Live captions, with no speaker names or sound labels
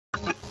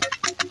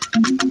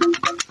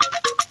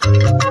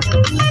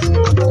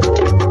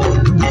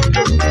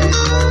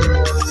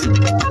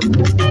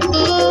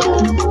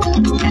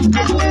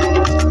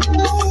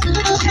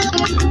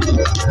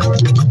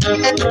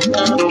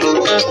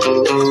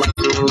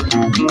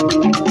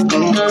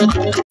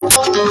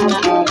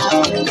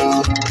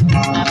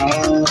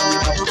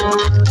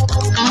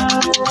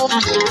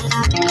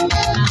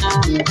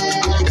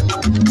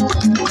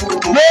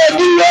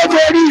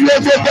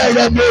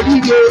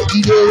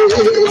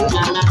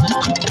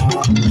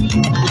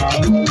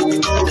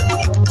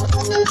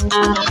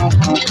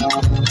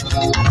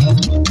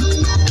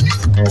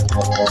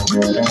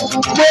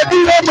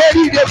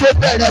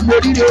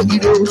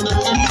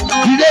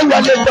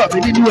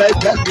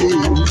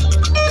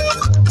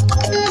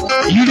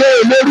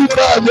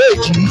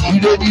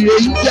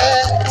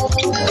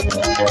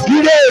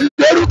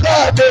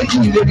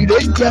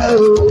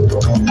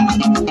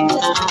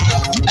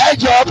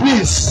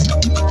Please.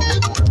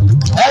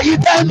 You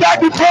can get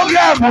the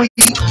program.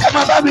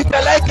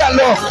 Like a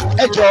law.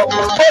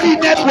 Only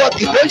network.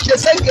 Don't you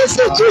say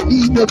to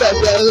be no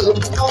better.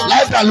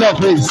 Like a law,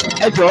 please.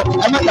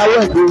 I'm not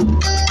aware.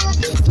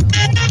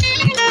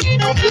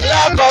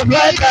 Lack of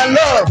like a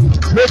law.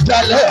 With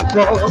a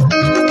level.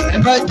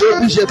 And my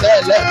job is a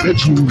bad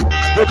leverage.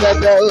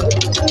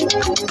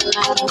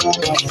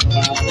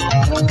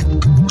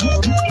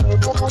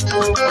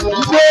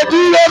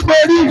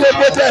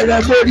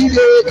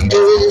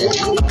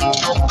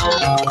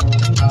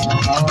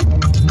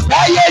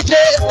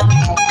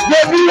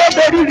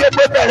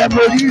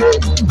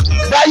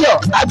 Dayo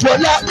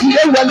Agbola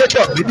ilé wọlé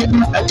tọ̀ mí nínú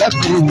ẹgbẹ́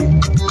fún mi.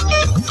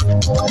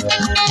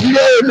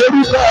 Ilé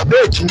olórúkọ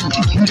méjì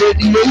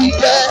ìrèdìrè yìí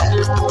jẹ́.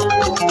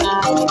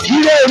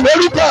 Ilé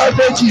olórúkọ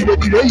méjì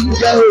ìrèdìrè yìí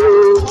jẹ́ o.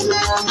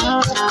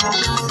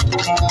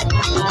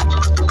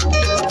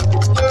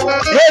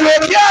 Èrò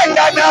bí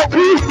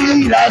àjànàkú ní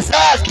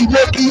ìràsáàkì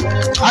lókì.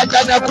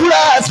 Àjànàkú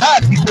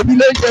ràsáàkì tèmi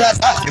ló ń jẹ́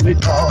ràsáàkì mi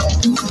tán.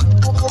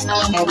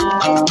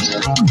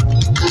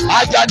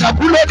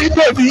 Àjànàkú ló ní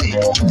tèmi.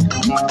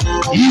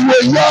 Ìwé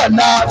yóò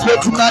na ló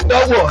tún máa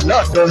dánwò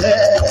lọ́dọ̀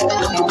ẹ̀.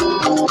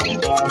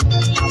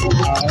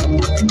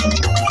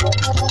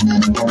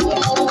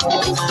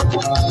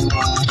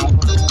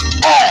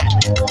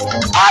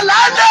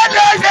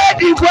 Aládọ́dọ́dọ́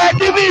dìbò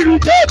ẹdínmìrú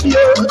tóbi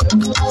o.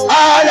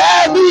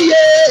 Ọ̀rẹ́ mi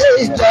yé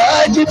ìjọ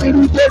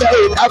ẹdínmìrú tóbi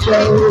ìdábọ̀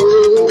o.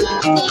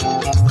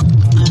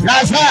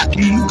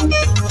 Rasaki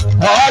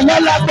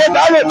ọlọ́lá tó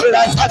bá wò pé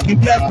Rasaki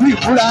bí ẹkú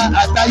ìfúra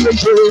àtàyè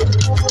ṣe.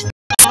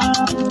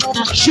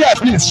 Share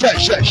please,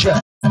 share.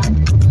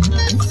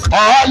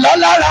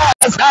 Ọlọ́lá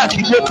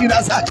Rasaki ló fi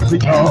Rasaki fi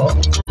jọ.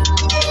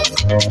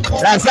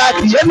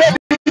 Rasaki yẹn ló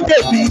fi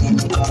tèmi.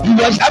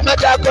 Ìwọ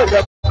sábàdà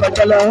gbọ́dọ̀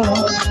kọjá lọ.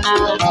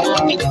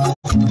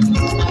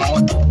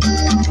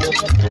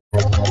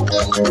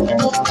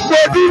 Mo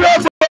dúró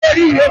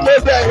borí ire, mo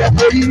bẹ̀rẹ̀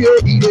borí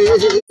ire.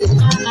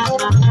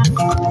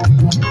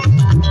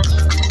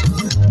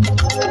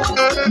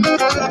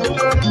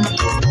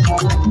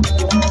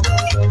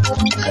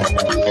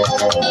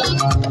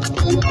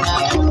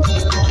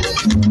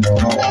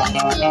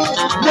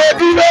 Mo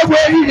dúró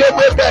borí ire,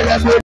 mo bẹ̀rẹ̀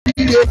borí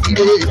ire.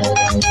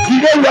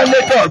 Ire wọlé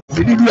tọ̀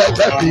sí nínú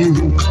ẹgbẹ́ mi.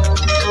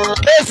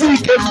 Èsì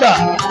ìkẹfà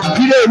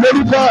ilé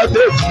olórúkọ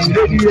méjì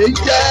ìrèdìrè ń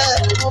jẹ́.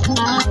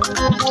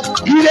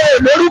 Ilé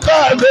olórúkọ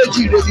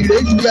méjì ìrèdìrè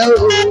ń jẹ́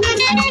o.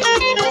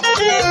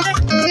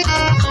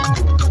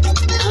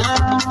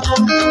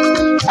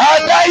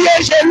 Àtàyè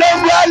ṣe ló ń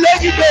wá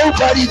lẹ́yìnbó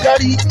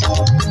káríkárí.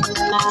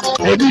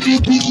 Èmi ni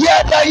kìkì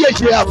àtàyè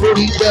ṣe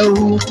àforíjẹun.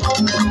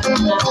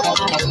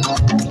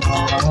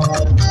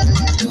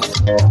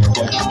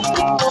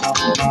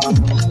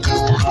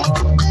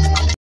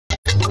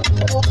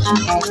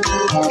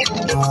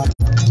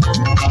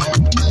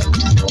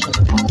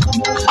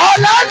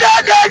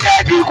 Ọlọ́dọ̀dọ̀dọ̀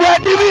dìgbò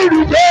ẹdínmìrú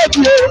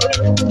débi o.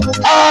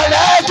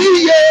 Ọ̀rẹ́ bí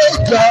iye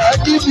ìjọ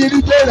ẹdínmìrú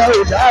tó rà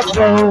ò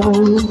dáàbò.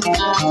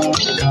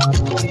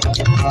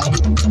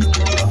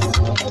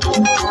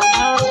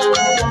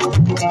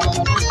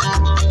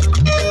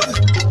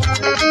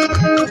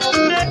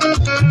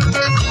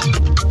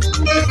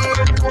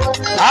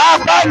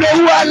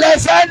 Abálówó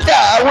Alexander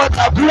àwọn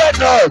tàbúrò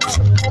north.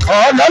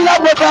 Ọlọ́lá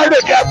mo bá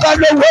rèé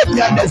abálówó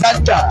ní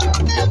Alexander.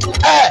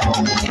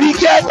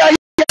 Ike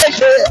Atayese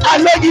ṣe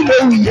alẹ́gìlẹ̀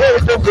òye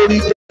tó forí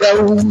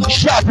jẹun.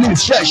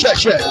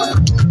 Ṣe.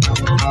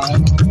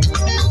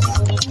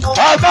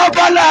 Ọ̀gá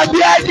Bọ́lá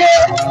Abíádé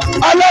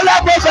ọlọ́lá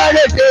mo bá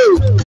rèé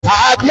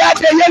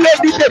Abíádé yẹlẹ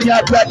ní tèmi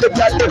Abíádé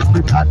fún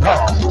ìdáná.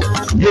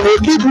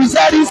 Ìrèkí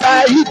Busari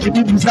Saheed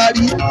ní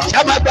Busari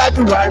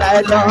ṣàmàgbádùn ara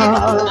ẹ náà.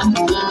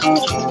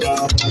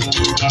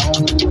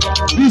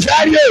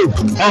 Busari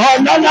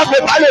ọlọ́lá mo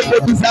bá rèé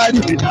Busari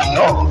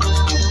ìdáná.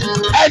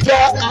 Ẹjọ́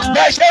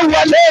bẹ́ẹ̀ ṣe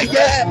wọlé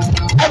yẹ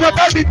ẹmọ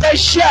bá mi tẹ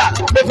ṣíà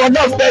lọ́fọ̀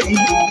náà fẹ́ yìí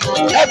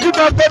ẹbí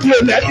máa gbé mi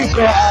ò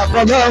lẹ́nìkan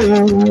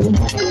àfọlọ́run.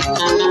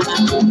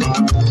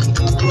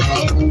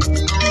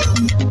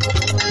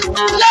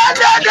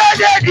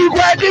 Ọlọ́dọ̀dọ̀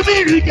ìwà ní mi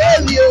rí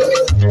kẹ́mi o.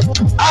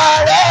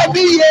 Ààrẹ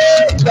mi yé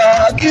lọ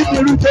kí mi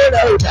rú tó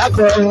rẹ̀ ò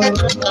dákọ̀.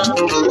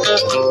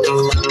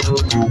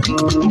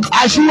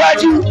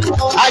 Aṣíwájú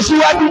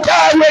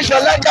jáwé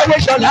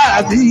ṣọlá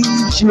àbí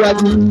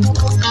ṣíwájú.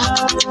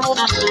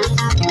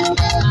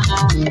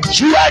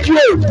 Ṣíwájú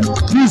o,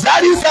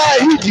 Bùsárísà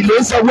ìdí ló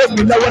sanwó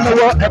mi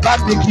lọ́wọ́lọ́wọ́ ẹ bá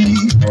mi kí.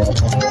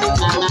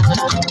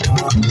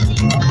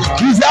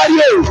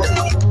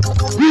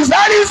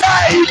 Bùsárísà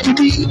ìdí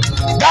mi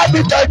dábì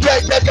tọ́jú ẹ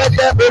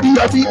jẹ́gẹ́dẹ́ orí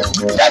yọbí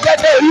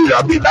jẹ́gẹ́dẹ́ orí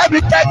yọbí dábì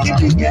tẹ́kì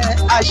mi yẹn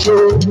aṣọ.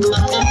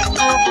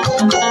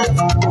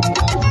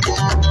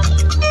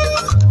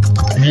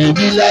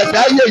 Èmi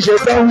làdá yè ṣe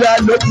tó ń wá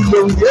lókè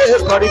lòun yé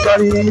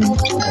kọríkọrí.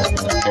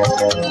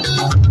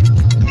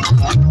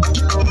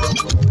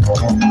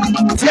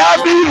 Tí a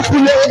bí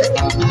ìkúlé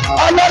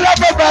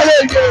ọlọ́lọ́pọ̀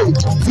balẹ̀ yé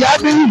tí a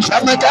bí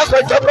ìṣàmẹ́ta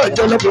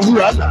kọjọ́kọjọ́ lọ́pọ̀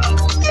wúrọ̀lá.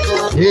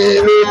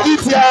 Èrò bí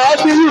tí a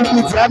bí ìkú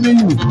tí a bí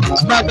ìlú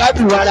máa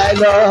gbádùn ara ẹ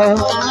lọ.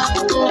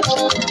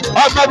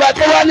 Ọmọ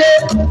bàtẹ́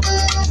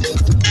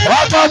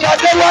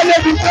wálé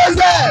bí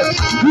pẹ́sẹ̀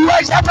ìwọ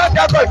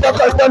ìṣàmẹ́ta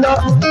kọjọ́kọjọ́ lọ.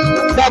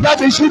 Bàbá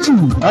mi ṣútù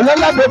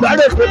ọlọ́lọ́pọ̀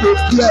balẹ̀ tó lè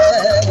kí ẹ.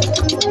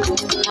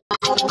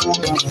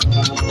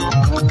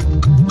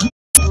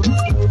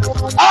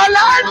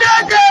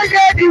 Ọlọ́dọ̀dọ̀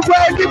ìwọ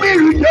ẹni mi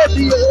rú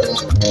lóbi o.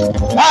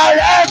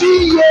 Ààrẹ mi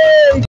yé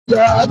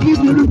ìjà kí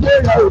mi rú tó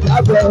rà ò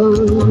dábọ̀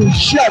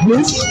ṣẹ́bí.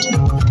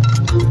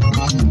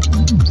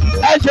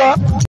 Ẹjọ́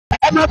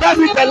ẹ máa bá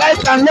mi tẹ̀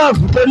like and love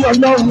torí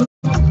Ọlọ́run.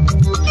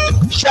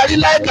 Ṣẹ́rí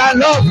like and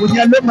love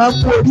yẹn ló máa ń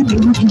kó orí mi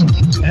rú jù.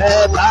 Ẹ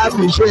bá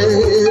mi ṣe.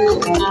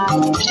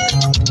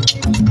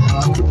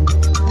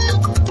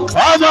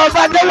 Ọmọ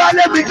ọba tó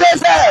wálé mi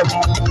gbèsè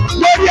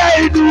lórí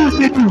àìdú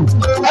ìdìbò.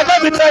 Ẹgbẹ́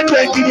mi tọ́jú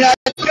ẹ̀jìnì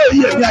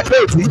Adéoyè mi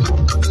Adéòtí.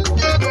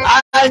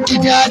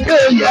 Ẹ̀jìnì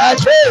Adéoyè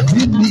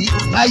Adéòtí mi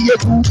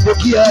ayéku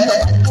òkì ẹ̀.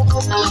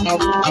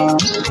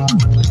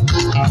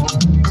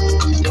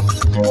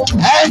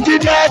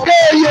 Ẹ̀jìnì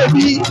Adéoyè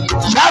mi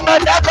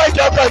ṣàmọ́dá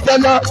kọjọkọjọ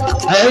lọ.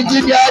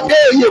 Ẹ̀jìnì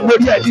Adéoyè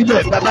mórí ẹ̀dí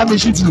bẹ̀ bàbá mi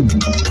ṣùtù.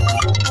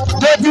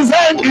 Mo ti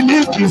sẹ́ǹdì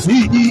líǹkì sí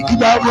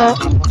ìgbà ọmọ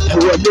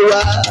ẹ̀wọ̀lé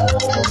wa.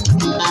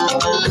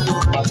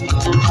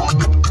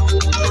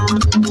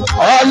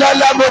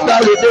 Ọlọ́lá mo bá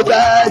ròdó bá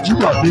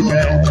jùmọ̀ mi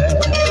kẹ́.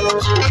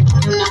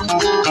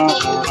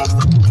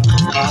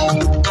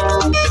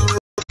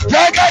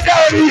 Jẹ́gẹ́dẹ́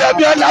orí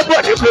yọ̀bí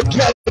ọlábọ̀dé mo kí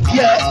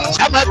ẹ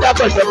ṣàmọ́dá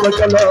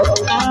bọ̀jọ̀bọ̀jọ̀ lọ.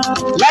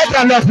 Like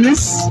and love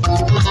please.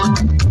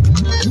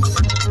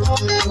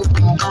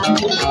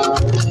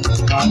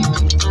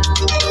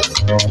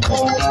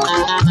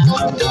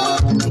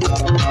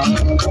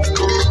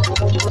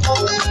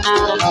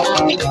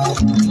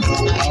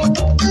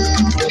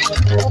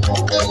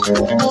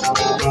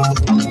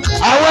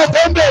 Àwọn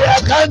tó ń bèrè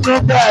àkáǹtì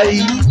nọ́mbà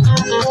yìí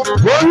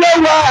wọ́n ló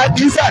wá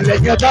àdísà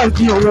lẹ́yìn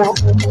báńkì wọn.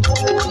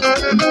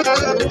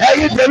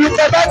 Ẹ̀yin tèmi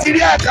tẹ́ bá ti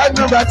rí àkáǹtì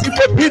nọ́mbà tí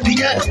mo bí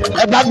nìyẹn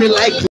ẹ bá mi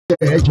láìkì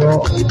ẹ̀jọ̀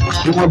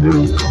tí wọ́n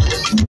bèrè.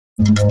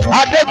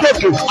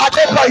 Adégòkè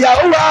Adékọ̀yà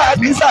ó wá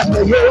àdísà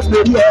lẹ́yìn ó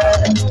bèrè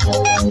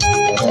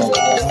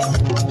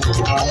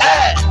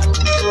ẹ̀.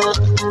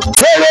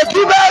 Èrè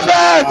kí bàbá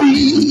mi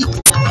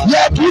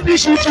yẹ kí ní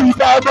ṣíṣú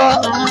ìta ọmọ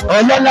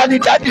ọlọ́lá ní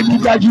dáàdì mi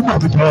gbajúmọ̀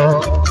mi lọ.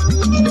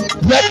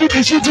 Yẹ kí ní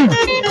ṣíṣú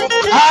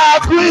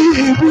àbú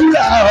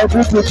ìbúra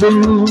ọdún tuntun.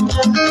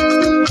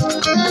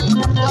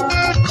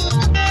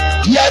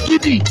 Yẹ kí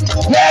ní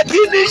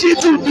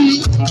ṣíṣú mi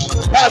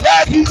bàbá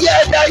mi yẹ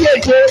dáyé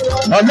ṣe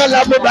ọlọ́lá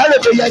mo bá rè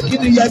pé yẹ kí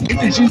ní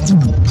ṣíṣú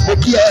mo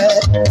kí ẹ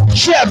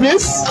ṣé ẹ bí.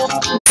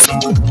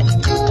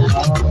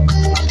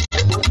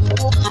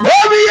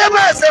 Omi yẹn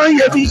máa san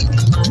yẹmi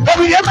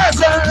omi yẹn máa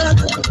san.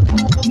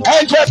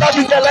 Ẹjọ́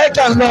tàbí tẹ like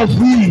and love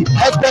yìí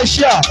ẹgbẹ́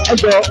ṣíà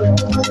ẹjọ́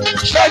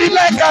ṣẹ́rí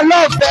like and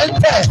love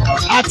tẹ́ńtẹ̀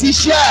àti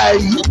ṣíà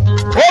yìí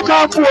ó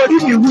máa ń mú orí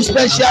mi wú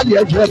specially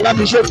ẹjọ́ ẹ̀ka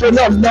mi ṣe pé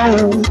náà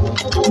lọ́hùn.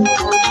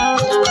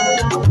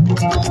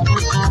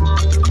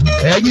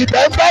 Ẹ̀yin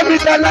tẹ́ ń bá mi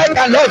tẹ like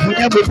and love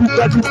yẹn mo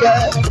dúpẹ́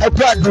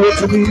ẹgbẹ́ àdúró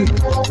fún mi.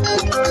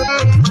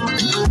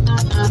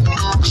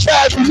 Ṣé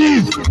I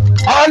believe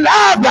ọ̀la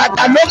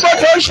àgbàdà ló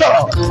gbọ́dọ̀ ṣọ̀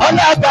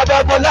ọ̀la àgbàdà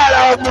ọmọ lára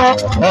ọmọ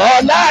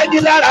ọ̀la ẹni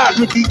lára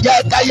mi ti jẹ́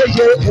káyé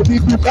ṣe èmi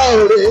dúpẹ́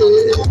òre.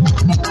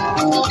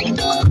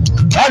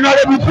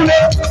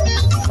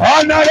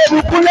 Ọ̀nàrẹ́bù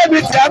Kúnlé mi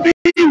ti àbí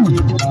ìwù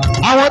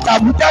àwọn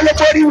tàbútà ló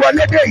borí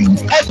wọlé dé yìí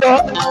ẹ̀tọ́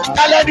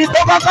kálẹ́ni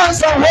tó kọ́kọ́ ń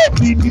sanwó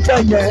òbí níbẹ̀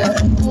yẹn.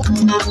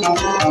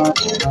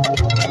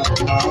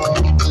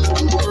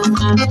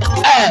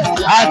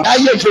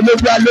 Àtàyè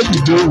ìṣèlógún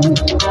alóògbé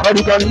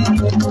kọ́ríkọ́rí.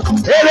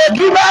 Èrè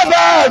kí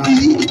bàbá mi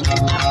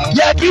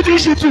yẹ kí ní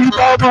ṣùtù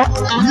ìtọ́ ọmọ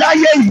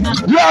láyé yìí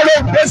lọ́rọ̀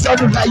gbé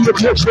sọnù láyé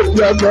bí ó ṣe fi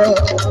ọmọ.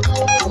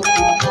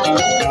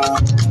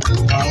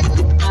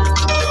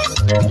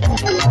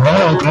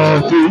 Ọkàn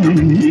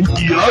mi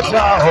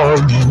ìyọ́ta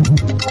ọ̀run.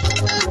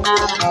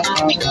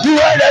 Bí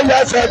wọ́n lè lọ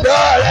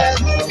sọ̀dọ̀ rẹ̀,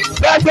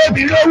 gbàgbé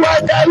mi ló wá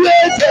dáwé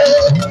ṣe.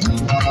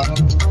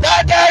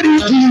 Dádárí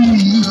kì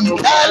í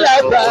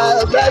lálàbà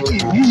bá kì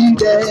í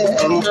dẹ̀.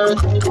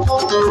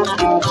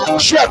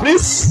 Share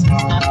please.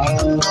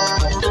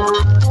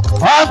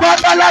 Ọgbọ́n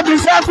tọ́lá mi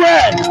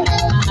Samuel.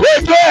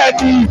 Ojú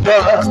ẹni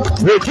ìtàn,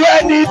 ojú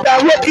ẹni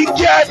ìtàwé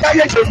kíkí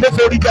àtàyè ṣe ló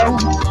forí jẹun.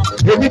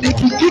 Èmi ni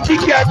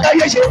kíkí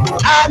àtàyè ṣe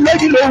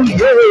alójú lòun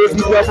yóò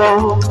fi ọmọ.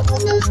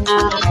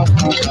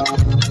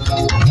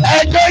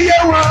 Ẹjọ́ yé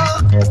wọn.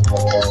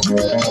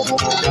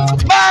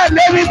 Máa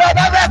lérí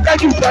bàbá bẹ́ẹ̀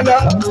kájú ìtọ́nà.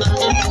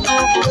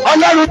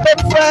 Ọlọ́run tó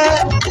fẹ́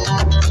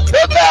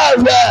ló bá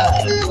rẹ̀.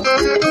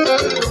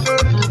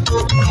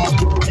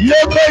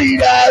 Lóko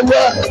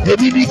ìràwọ̀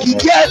èmi ni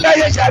kíkí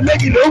àtàyè ṣe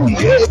alójú lòun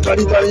yóò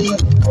kọríkọrí.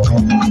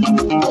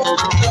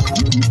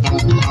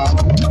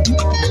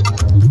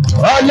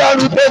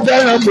 Ọlọ́run tó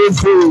fẹ́ràn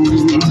gbèsè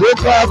ló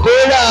kọ́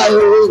kóra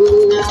o.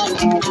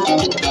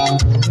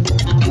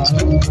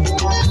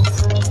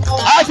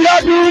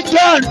 Abiodun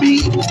John bí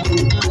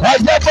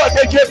ọjọ́ bọ̀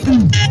déjé kù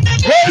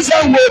ó ń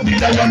sanwó mi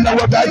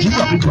lọ́wọ́lọ́wọ́ dájú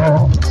kọ̀ọ̀kan gan.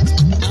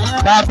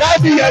 Bàbá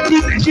mi yẹ kí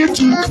ní ṣí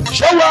tu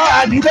ṣọwọ́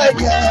àdìbẹ̀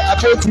yẹn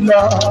àbótí lọ.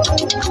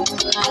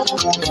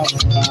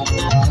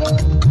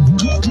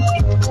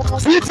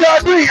 Títí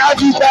ọdún yìí á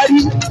fi darí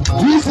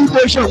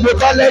visitation gbé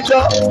bá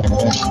lẹ́jọ́.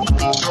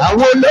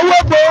 Àwọn olówó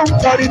bó ń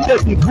kọrin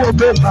tètè fún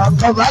omi máa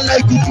kọ́ bá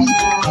lẹ́gidi.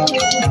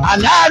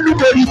 Àláàlú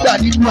lórí gbà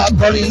nínú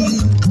akọrin.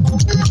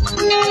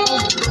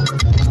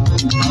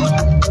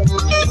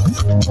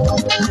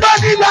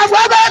 Bọ́dí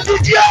ìgbàgbọ́ bá ti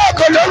jí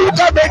ọkọ̀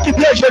lórúkọ méjì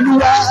bí òṣèlú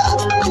wa.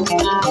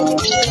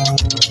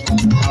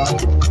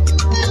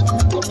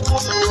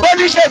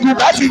 Bóníṣègùn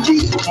bá ti jí.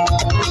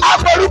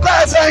 Aforúkọ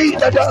ẹ̀sán yìí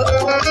dandan.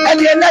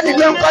 Ẹni ẹlẹ́ni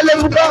ló ń kọ́lé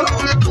mú kọ́.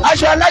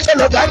 Aṣọ aláṣẹ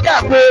lọ́gà dà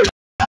pé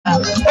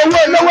owó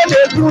olówó lè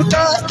dùn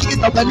tán.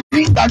 Ìtọ̀gbẹ̀ ní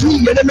ìgbàlú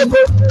ìyẹlẹ lóko.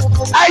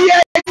 Ayé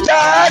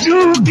ìjàdù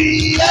bí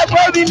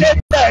ẹgbẹ́ mi lè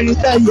tẹ̀yìn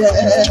tẹ̀yẹ.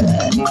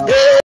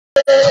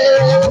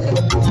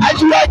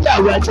 Ajíwájà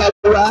wájà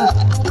wá.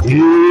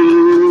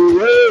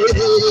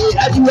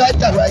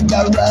 Ajíwájà wájà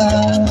wá.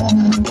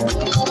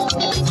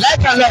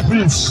 Like and love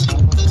please.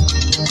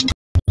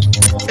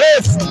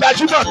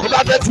 Gbajúmọ̀ tó bá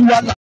fẹ́ ti wá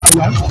náà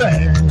wà ń fẹ́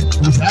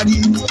kò sáré.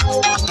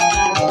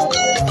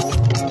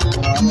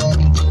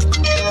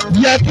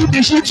 Yẹ kí ni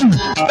ṣíṣù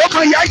ó mọ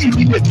ìyá yìí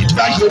ní lèmi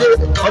bá ṣeré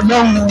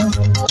ọlọ́run.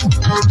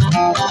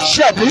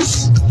 Share please.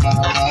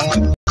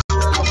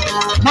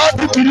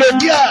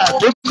 Mọ́tìbílóníà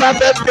tó bá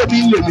fẹ́ tẹ̀mí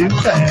lèmi ń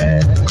fẹ́.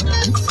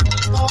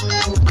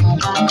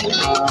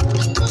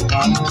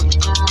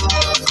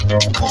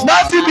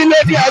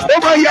 Mọ́tìbílóníà tó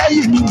mọ ìyá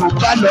yìí ní mò ń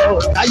bá lọ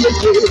láyé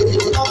ṣe.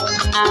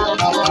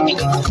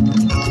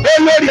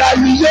 Olórí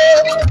àlùyé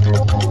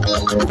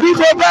bí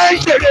mo bá ń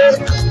ṣeré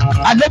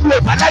àlejò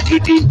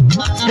ìbálágídí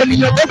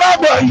ènìyàn tó bá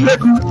bọ̀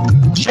ìyẹ́dù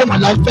ṣé wọn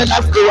lọ fẹ́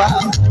láti wá.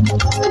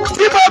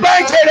 Bí mo bá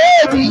ń ṣeré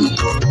mi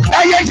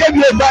láyé ṣe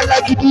mi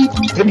ìbálágídí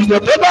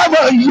ènìyàn tó bá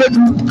bọ̀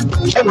ìyẹ́dù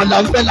ṣé wọn lọ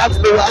fẹ́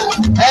láti wá.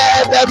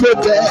 Ẹ̀ẹ́dẹ́ mo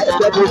bẹ̀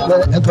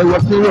ẹ̀fọ̀wọ̀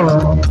fún wọn.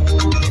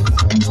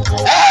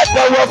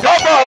 Ẹ̀fọ̀wọ̀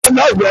fọ́mọ̀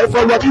ọlọ́wọ̀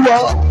ẹ̀fọ̀wọ̀ bí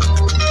wọ́n.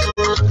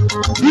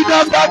 Bí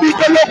nọ́mbà mi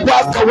tó ló kó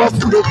àfọwọ́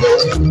fún lóko.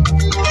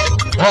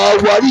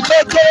 Ọ̀wọ̀ rí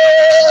kókó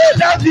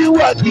dábí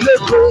wà kí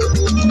lóko.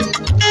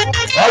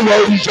 Ọ̀wọ̀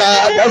òrìṣà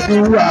dábí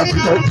wà kí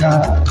lọ́jà.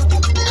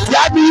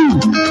 Yábí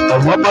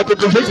ọ̀wọ̀ ọmọ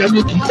tuntun ṣẹ̀ṣẹ̀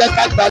mi kì í jẹ́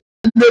ká gba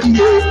lórí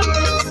o.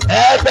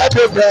 Ẹ̀ẹ́dẹ́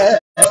mo bẹ̀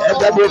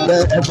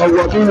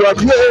ẹ̀fọ̀wọ̀ mi wọ̀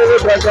bí ó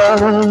dandan.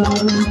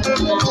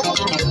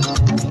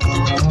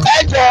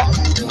 Ẹjọ́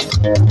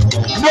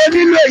mo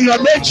nílò èèyàn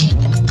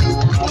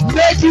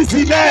méjì sí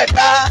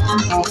mẹ́ta.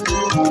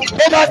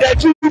 Ó bá dẹ̀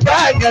tún bá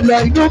àyàn lọ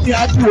inú mi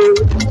á dùn o.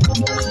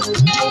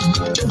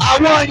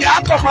 Àwọn èèyàn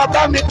àkọ́mọ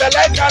bá mi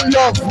tẹ̀lé kan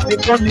lọ́ọ̀fù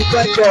nìkan ní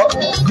pẹ́jọ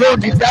yóò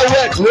ní dáwọ́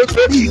ẹ̀dúró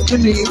torí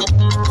ìkíni.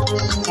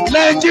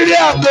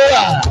 Nàìjíríà mo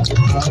wà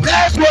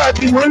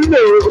nẹ́tíwọ̀kì mo ń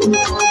lò ó.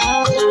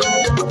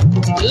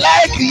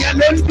 Láìkì yẹn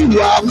ló ń dùn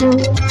wá mú.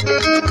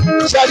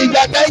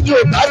 Ṣàlìjà kẹ́yìn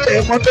ò bá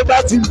tẹ̀ mọ́ tó bá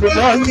ti lò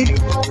náà ní.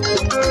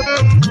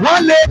 Wọ́n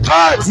lé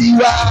kọ́ọ̀tì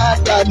wa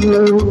dànù.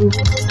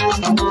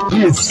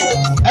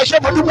 Ẹ ṣe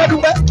mo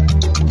dúpẹ́.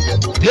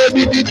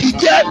 Èmi ni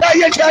kìkì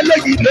àgbáyé ṣá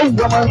lóyìn lóhùn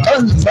ọmọ tó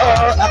ń sọ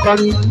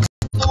akọrin.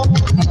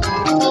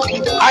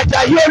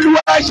 Àjàyí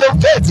olúwa ṣe ń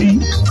fèètì.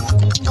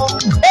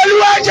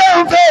 Olúwa ṣe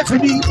ń fèètì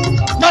ni.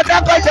 Mọ́tà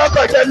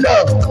kọjọ lọ.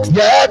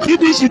 Yẹ kí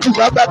ní ṣì tún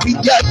bàbá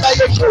kìkì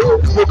àgbáyé ṣe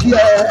òkú kí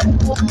ẹ.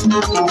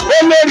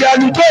 Olórí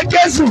àlùkò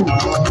Jésù.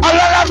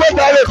 Ọlọ́lá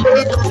gbọ́dọ̀ rẹ̀ pé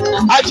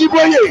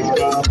Àjíbóyè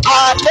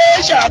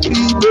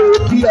àtẹ̀ṣàfihàn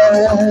òkú ẹ.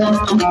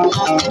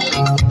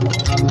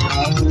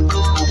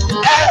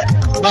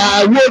 Màá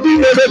wo bí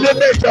rere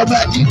ìjọba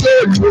jíjẹ́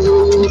ìlú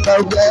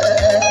ọ̀gbẹ́.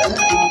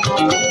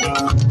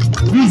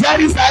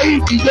 Bísárì sáyé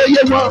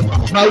ìdílé wọn,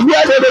 màá wú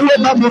ẹ̀rọ owó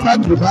máa mú máa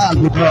dùn máa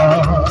gùn bọ̀.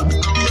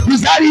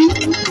 Bísárì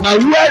màá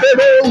wú ẹ̀rọ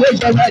owó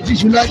ìjọba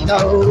jíṣu lọ́jà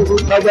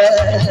ọ̀gbẹ́.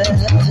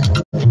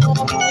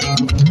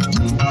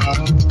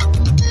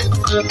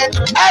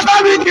 Ẹ bá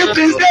mi kí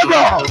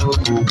Pírísítébọ̀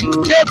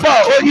Débọ̀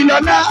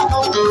Oyinlọ́lá.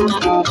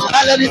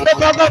 Alẹ́ ní tó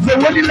kọ́kọ́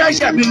fowó nílẹ̀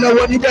ṣẹ̀mí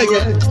lọ́wọ́ níbẹ̀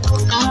yẹn.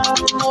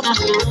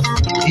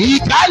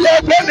 Ìkálẹ̀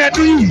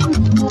gbẹ́mẹ̀dú yìí,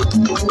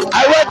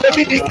 àwọn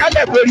tèmi ní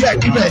kálẹ̀ borí ẹ̀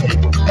níbẹ̀.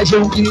 ẹ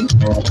ṣeun kí.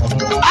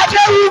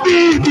 Adéwùmí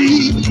ni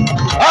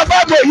ọba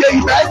bòye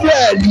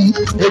Emmanuel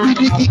èmi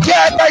ni kíkẹ́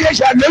Àtayé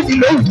ṣàlóyìn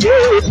lóye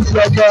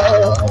ìjọba.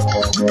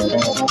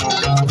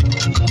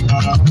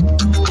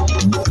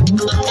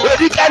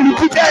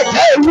 Oníkálukú jẹ́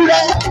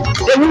ewúrẹ́.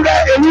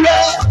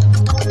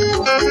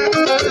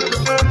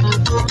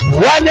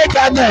 Wálé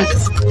garment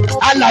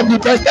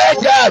alàgùntàn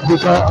jẹ́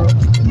àgùntàn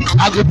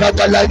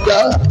gbàgbàlagbà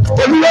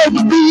olúwo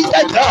bí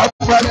ẹ̀jẹ̀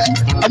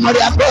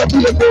ọmọdé àbọ̀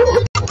ìdílé kó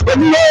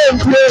olúwo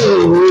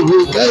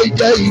ìgbé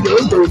jẹ́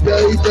ìdókò jẹ́.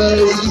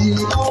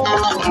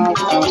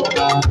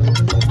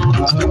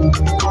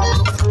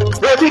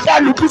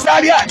 Oníkálukú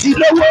sáré àti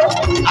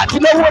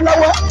lówó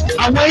lọ́wọ́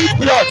àwọn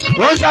ìpìlọ̀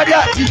wọ́n sáré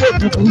àti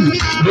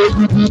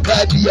lójúkú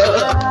kájíyọ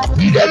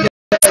ìdẹ́gbẹ́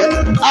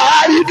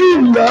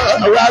àrídìlọ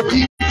wà bí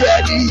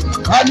ẹni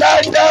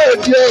ọlọ́dọ̀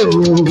òde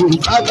òun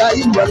bàbá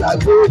ìwọ̀lá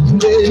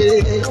gbójúlé.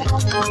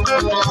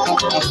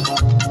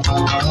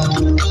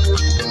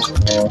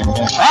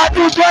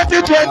 Ọdún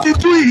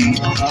 2022 yìí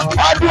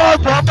ọdún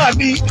ọgbọ̀n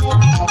màmí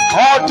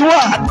ọdún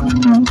àánú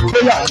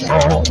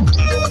gbéyàwó.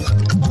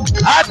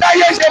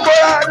 Àtayé ṣe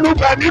bóra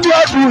lùgbà nínú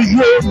ọdún yìí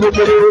ó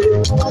gbogbo.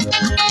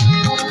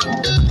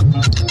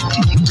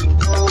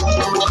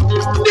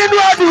 Nínú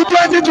ọdún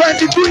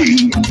 2022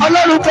 yìí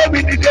Ọlọ́run tó mi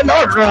nìde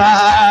lọ́nà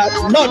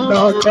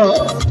ọ̀tọ̀.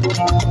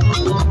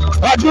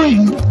 Ọdún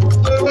yìí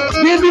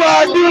nínú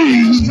ọdún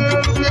yìí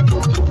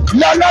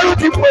lọ́lọ́run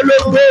ti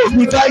polongo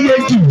ògùn táyé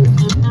jù.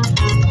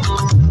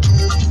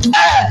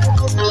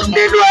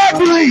 Nínú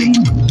ọdún yìí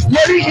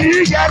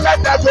lóríṣiríṣi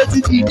alátagbé ti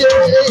dìde.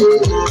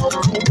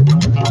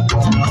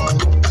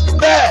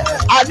 Bẹ́ẹ̀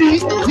àní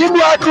nínú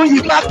ọdún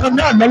yìí bákan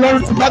náà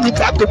lọ́lọ́run ti bá mi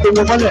ká gbogbo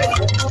wọn mọ́lẹ̀.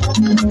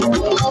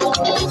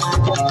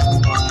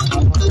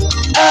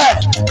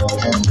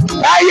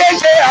 Ayé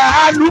ṣe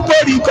àánú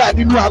mórí gbà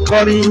nínú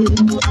akọrin.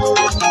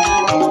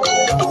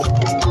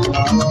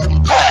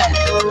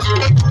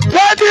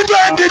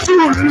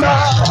 2022 lọ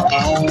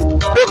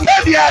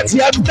òkèdè àti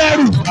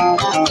ẹgbẹ̀rún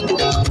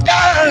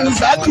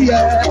dáhùnsáàkì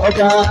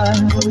ọ̀gá.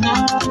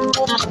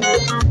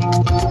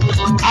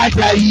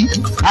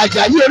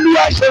 Àjàyí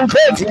olúwa ṣeun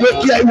fẹ́ẹ̀tì ló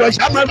kí ìwọ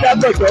ṣàmọ́dá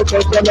gbọ̀dọ̀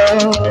gbọ̀dọ̀ lọ.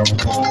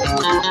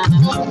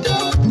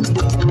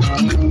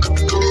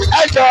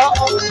 Ẹjọ́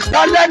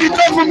lọ́lẹ́ni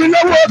tó fún mi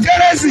lọ́wọ́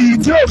kérésì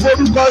tí ò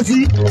forúkọ sí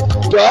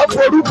jọ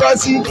forúkọ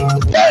sí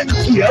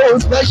tẹ́ǹkì ẹ̀ o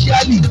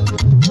spẹ́ṣíálì.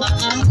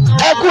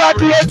 Ẹ kú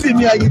adúró tì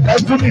mí àyíká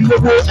fún mi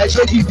lówó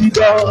ẹ̀ṣẹ́ gidi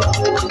gan.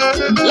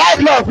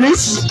 Live love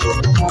please.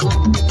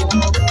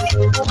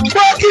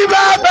 Mo kí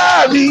bàbá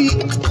mi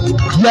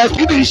yẹ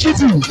kí ni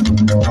ṣítù.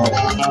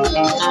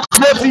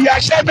 Mo ti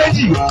yaṣẹ́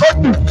méjì ó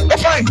dùn ó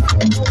fàìn.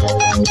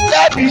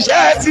 Lẹ́bi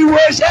iṣẹ́ tí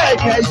wọ́n ṣe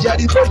ẹ̀yẹ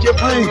ìṣẹ́ni tó ṣe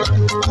fàìn.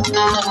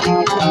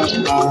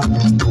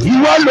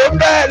 Ìwọ ló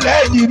bẹ́ẹ̀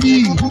lẹ́yìn mi.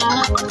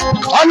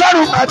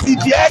 Ọlọ́run máa ti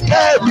di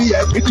ẹ̀kẹ́ mi yẹ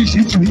kí ni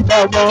ṣítù ibà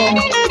ọmọ.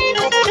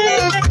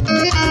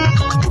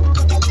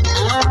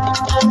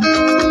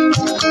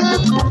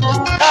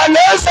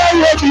 Àlọ́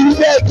sẹ́yìn mi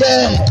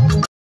lẹ́gẹ̀ẹ́.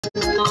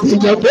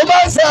 Ìjọ tó bá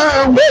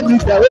sàn wé mi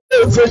tẹ̀wé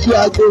fojú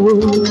àgbo.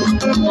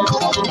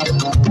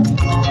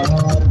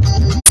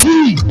 Tí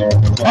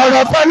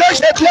ọ̀rọ̀ kan ló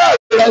ṣe bí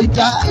ọ̀rọ̀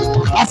ìta,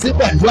 a sì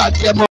pẹ̀lú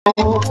àjẹmọ́.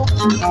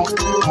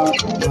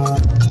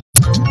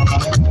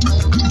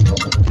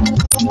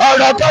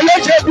 Ọ̀rọ̀ kan ló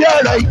ṣe bí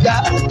ọ̀rọ̀ ìta,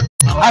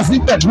 a sì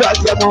pẹ̀lú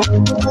àjẹmọ́.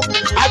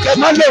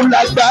 Àjẹmọ́ lòun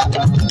la gbá,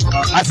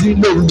 a sì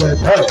lòun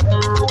lẹ̀tọ́.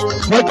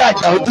 Wọ́n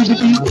tàjà ojú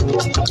bíbí,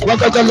 wọ́n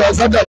kọ́kọ́ lọ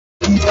sọ́dọ̀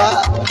ìfà.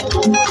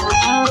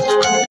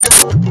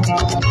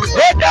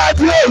 Ó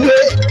dájú òwe,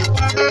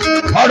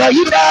 ọ̀rọ̀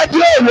yìí dájú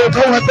òwe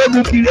fún wọn tó mú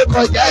kiri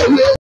kọjá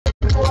ewé.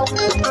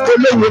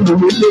 Olówó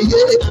lòwe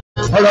léyé,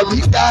 ọ̀rọ̀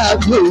yìí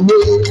dájú òwe.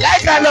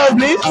 Like I love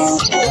this.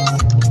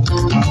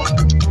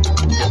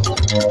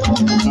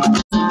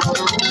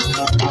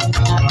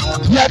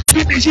 Yẹtí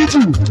ni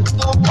ṣítù,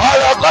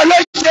 ọ̀rọ̀ kan ló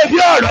ṣe bí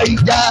ọ̀rọ̀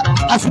ìjà,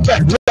 a sì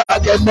pẹ̀lú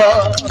àjẹmọ́.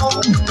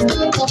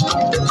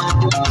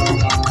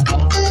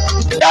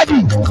 Dádì,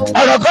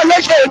 ọ̀rọ̀ kan ló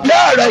ṣe bí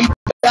ọ̀rọ̀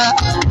ìjà,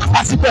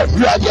 a sì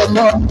pẹ̀lú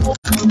àjẹmọ́.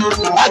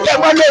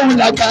 Àjẹmọ́ lòun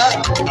làgbà,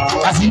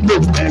 a sì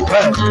lòun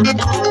ẹ̀kọ́.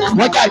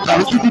 Wọ́n jà ìgbà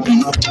ojú bíbí,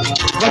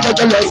 wọ́n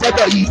tọ́jọ́ lọ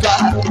sọ́dọ̀ yìí ká.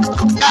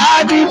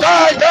 Káàdì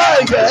bọ́ọ̀dọ̀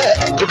yẹ,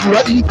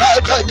 èkùrọ́ ní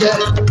bọ́ọ̀dọ̀ yẹ.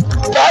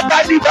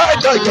 Bọ́ọ̀dọ̀ ní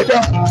bọ́ọ̀dọ̀ yẹ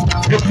náà,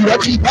 èkùrọ́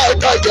ní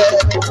bọ́ọ̀dọ̀ yẹ.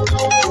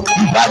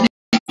 Ìbáni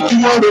tí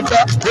wọ́n ro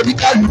tán,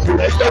 oníkàlùkù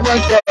rẹ̀ tọ́wọ́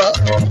sọ.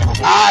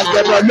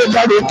 Àjẹmọ́ ló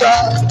bá ro tán,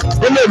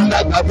 ó lè ní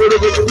àgbà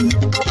bórógbó.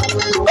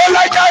 Ó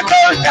lọ́jọ́ tó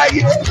ń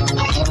dayé,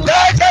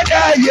 lọ́jọ́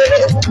dáyé.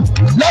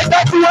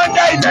 Lọ́jọ́ tí wọ́n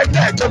dá ilẹ̀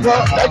tẹ̀ tọ́gbọ́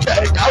lọ́jọ́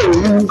ẹ̀dá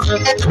òru.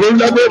 Mo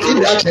lọ lórí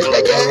ìlà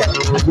ṣẹ̀jẹ̀jẹ̀,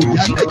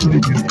 àgbèjà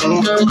tẹ̀jìrìjìrì.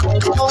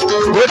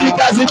 Ó ní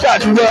kásítà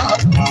dúró,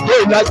 ó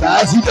lọ gbà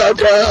á sí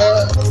dọ́gbọ́.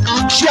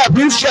 Ṣé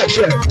àbí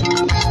ṣẹ̀ṣẹ̀?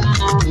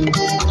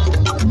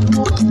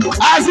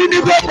 Àti ní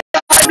gbogbo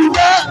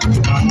àdúgbò,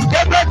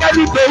 gbogbo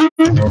kẹ́lí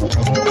tòun.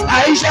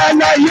 Àìṣe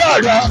aláyé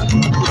ọ̀rọ̀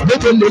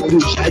lóko lè kò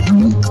ṣáájú.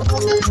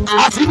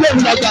 Àti lè ń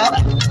lọ́gbà,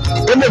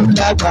 ó lè ń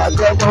lọ́gbà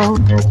gbọ́gbọ́.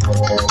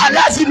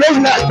 Aláṣí lè ń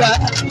lọ́gbà.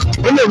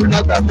 olóòrùn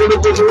lágbà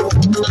gbólógbóló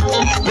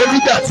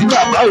onígbà tí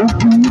bàbá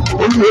òkú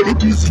olórí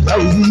bí ìsìnkà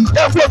òní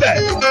ẹ̀fọ́ bẹ́ẹ̀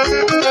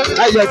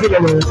ayé ẹ̀fọ́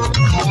bẹ̀rẹ̀.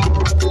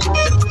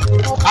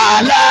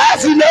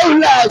 Àlàásì lóhùn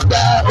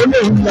làgbà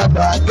olóhùn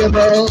làgbà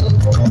kẹmọ́.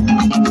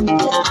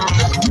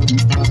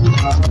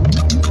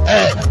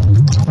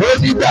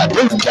 Onígbà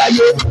tó ń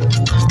dáyé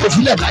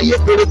òfìlẹ̀ láyé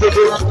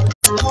gbólógbóló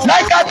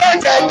láìka tó ń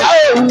jẹ̀dá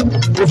òun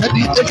kò fẹ́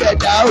ní tó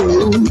jẹ̀dá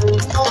òun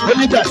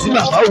onígbà tí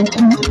bàbá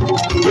òkú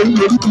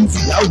olórí bí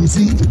ìsìnkà òní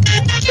sí.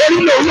 Orí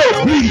lòun lò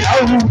bí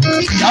ìyàwó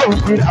ìyàwó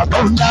fi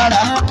àbọ̀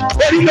ńlára.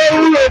 Orí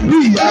lòun lò bí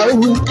ìyàwó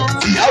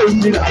ìyàwó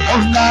fi àbọ̀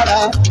ńlára.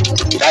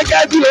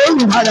 Gẹ́gẹ́ bí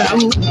òórùn ara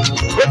ń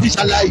ó ti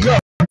ṣàlàyé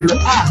ọ̀rọ̀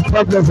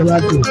problem for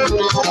that day.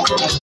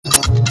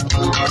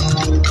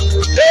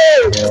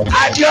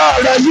 Àjọ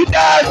ọ̀rọ̀ yìí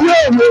dáadé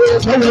òwe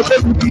lọ́wọ́ tó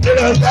kù kí ní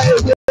ọ̀gá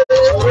ẹgbẹ́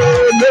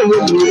olówó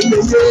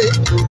lóye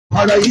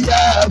ọ̀rọ̀ yìí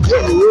dáadé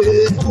òwe.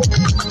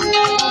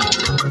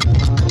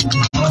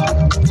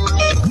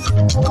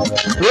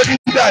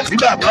 Onígbà tí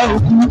bàbá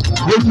òkú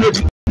lójú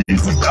òbí ti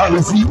sì dá lọ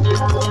sí.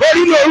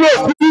 Orí lóru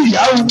òkú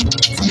ìyàwó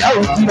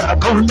ìyàwó ti rà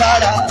kan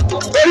lára.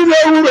 Orí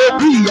lóru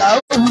òkú ìyàwó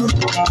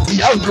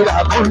ìyàwó ti rà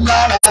kan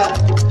lára.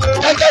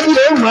 Gẹ́gẹ́ bí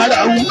òun ara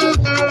ń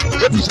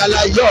ó ti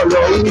ṣàlàyé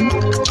ọ̀rọ̀ òun.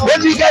 Ó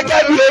ní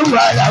gẹ́gẹ́ bí òun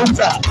ara ń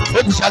tà ó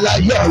ti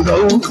ṣàlàyé ọ̀rọ̀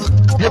òun.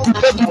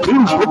 Ebùkẹ́bù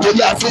kìrù ó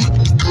borí àṣẹ.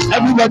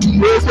 Everybody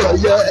ló sọ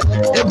yẹ.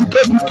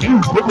 Ebùkẹ́bù kìrù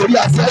ó borí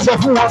àṣẹ. Sọ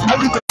fún wọn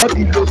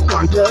everybody ló sọ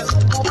yẹ.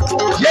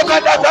 Yé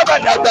bàdàgbà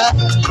bàdàgbà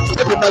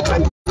ẹbí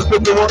màgbàdì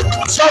gbogbo wọn.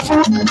 Sọ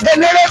fún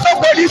eléré tó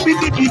borí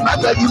PDP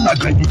màgbàdì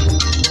màgbàdì.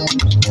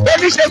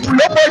 Oníṣègùn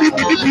ló borí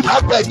PDP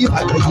màgbàdì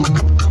màgbàdì.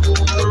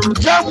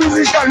 Young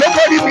musician ló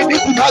borí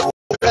PDP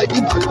màgbàdì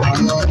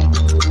màgbàdì.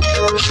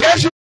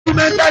 Ṣéṣu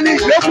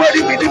mentalist ló borí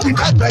PDP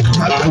màgbàdì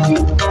màgbàdì.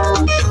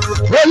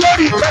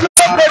 Olórí ìfẹ́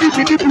ló borí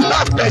PDP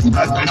màgbàdì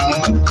màgbàdì.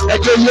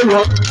 Ẹjọ́ yé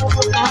wọn.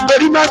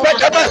 Torí máa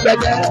gbẹ́jọ́ bá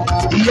gbẹ́jẹ́.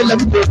 Iye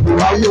lẹ́nu gbogbo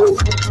wa wo.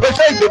 Ó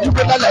fẹ́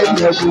ìdójúkọ lálá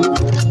ilẹ̀ ẹ̀kọ́.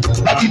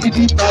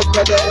 Magididi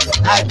magbẹ́dẹ́.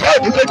 Àjẹ́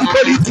òdìgbẹ́jú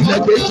kórìí tilẹ̀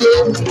gbẹ́jẹ́.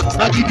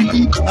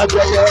 Magididi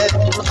magbẹ́dẹ́.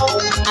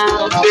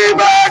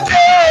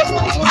 Níbọ̀dé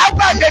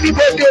àgbàdé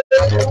níbọ̀dé.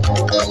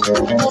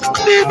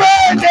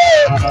 Níbọ̀dé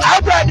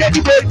àgbàdé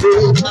níbọ̀dé.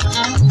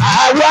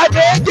 Àwọn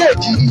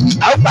adéjèjì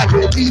àgbàdé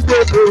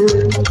níbọ̀dé.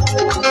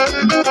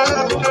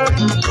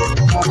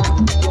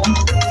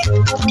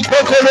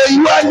 Kòkòrò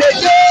ìwà lè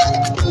jẹ́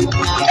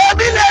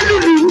ẹbí lè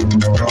lùlù.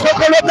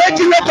 Kòkòrò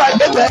méjì ló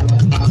pàdé bẹ́ẹ̀.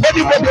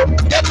 Bódìbòdò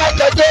jẹ́ ká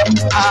jọjọ́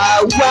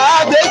àwọn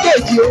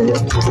adéjèjì o.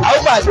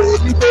 Àwọn pàdé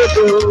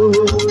níbọ̀dé.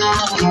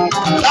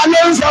 Ta ló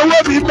ń sanwó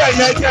mi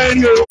bẹ̀yẹn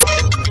kẹrin o?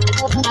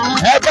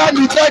 Ẹ bá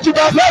mi tọ́jú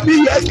bàbá mi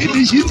yẹ kí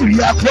ni ṣìtù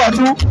yà fún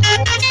ọdún.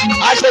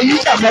 Aṣọ yìí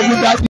ṣàmọ́dún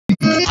dájú.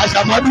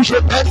 Àṣàmọ́dún ṣe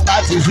pẹ́ńtà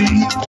sí sí.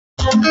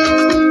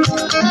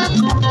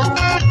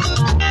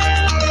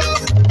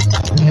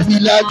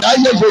 Ìlà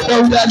táyé ṣe tó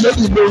ń yá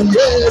lórí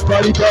lóye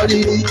kọríkọrí.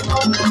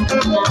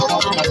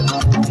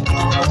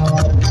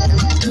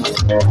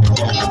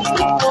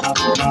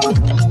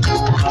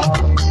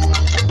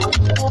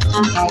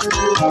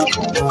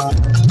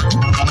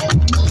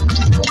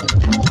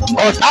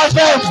 Ọ̀tá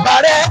fẹ́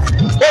parẹ́,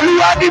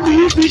 olúwa níbi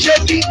ibi ṣe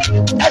kí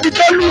ẹni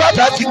tó lúwa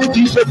bá ti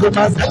níbi ṣe kò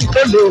máa sẹ́ni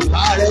tó lè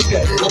parẹ́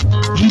kẹ̀lẹ́.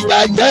 Ìgbà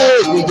jẹ́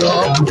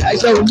ènìyàn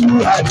ìdájọ́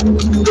olúwa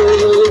dúró.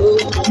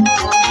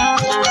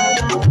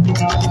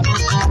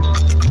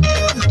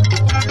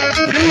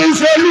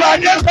 Ìṣèlú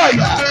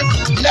Adékọ̀yà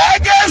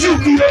lẹ́gẹ̀ẹ́sì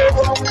mi o.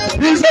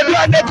 Ìṣèlú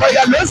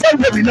Adékọ̀yà ló sọ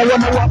ìwé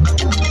lọ́wọ́lọ́wọ́.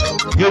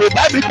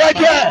 Yorùbá mi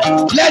tọ́jú ẹ̀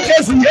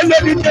lẹ́gẹ̀ẹ́sì yẹn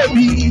lórí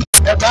tèmi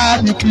ẹ bá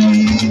mi kí.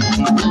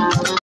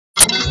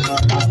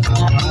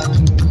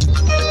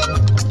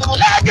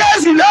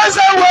 Lẹ́gẹ̀ẹ́sì ló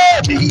sọ ìwé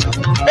mi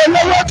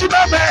olówó tí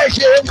bàbá ẹ̀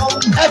ṣe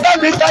ẹ bá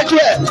mi tọ́jú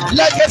ẹ̀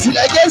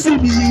lẹ́gẹ̀ẹ́sì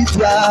mi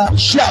ìtura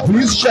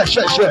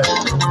ṣàṣẹṣẹ.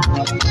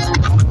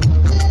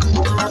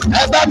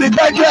 Ẹ bá mi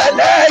tọ́jú ẹ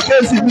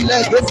lẹ́gẹ̀ẹ́sì mi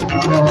lẹ́gẹ̀ẹ́sì mi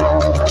lọ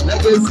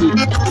lẹ́gẹ̀ẹ́sì.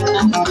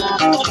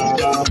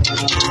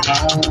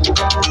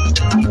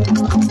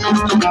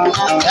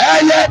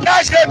 Ẹyẹ ká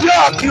ṣe bí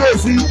ọ̀kí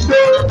òsì gbó.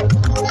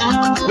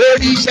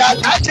 Òrìṣà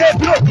ká ṣe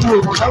bí òkú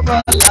òkúta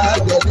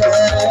lágẹ̀dẹ̀.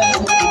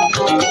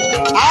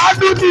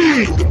 Àádúdì.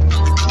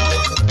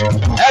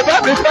 Ẹ bá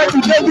mi tọ́jú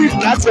David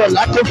láti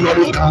Orlando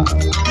Florida.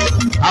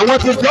 Àwọn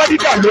ti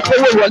Florida ló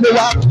kówó wọlé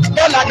wá.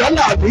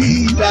 Dọ́là bí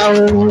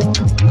ìdáhùn.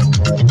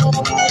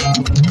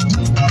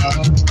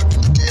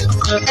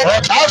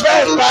 Ọ̀tá fẹ́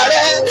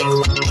parẹ́,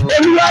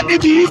 olúwa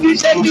níbi ibi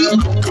ṣe ní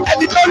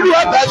ẹni tó lù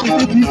ọ̀gá ti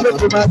níbi ṣe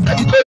kò máa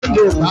sẹ́ni tó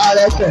lè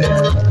parẹ́ tẹ̀.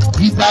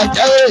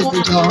 Ìbàjẹ́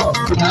ènìyàn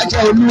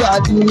ìbàjẹ́ olúwa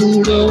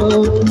dúró.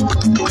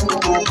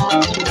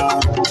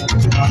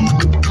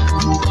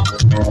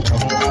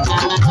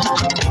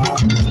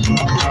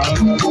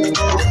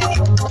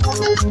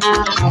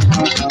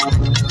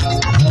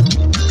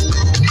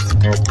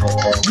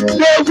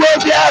 Gbogbo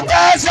bí a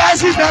bá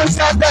ṣáṣí náà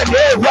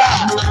ṣàtẹ̀lé wa.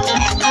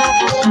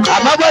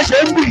 Àmọ́ bó ṣe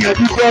ń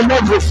gbìyànjú kí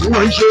ọlọ́gbọ̀n fún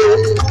wọn ṣe.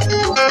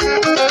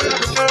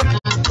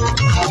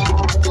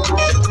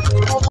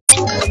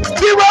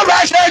 Bí wọ́n bá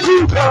ṣe jù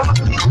kan,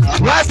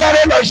 wọ́n á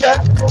sáré lọ ṣẹ́.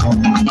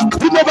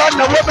 Bí mo bá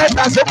náwó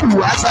mẹ́ta sókù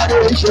wá sáré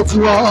ṣe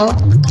fún wọn.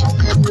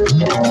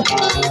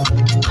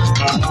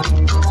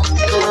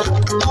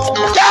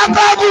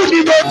 Jákọ́bù ni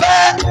mo fẹ́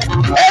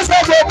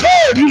ẹsẹ̀ mo kó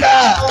òrìrà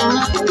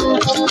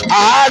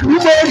àánú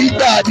mo rí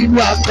gbà nínú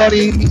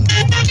akọrin.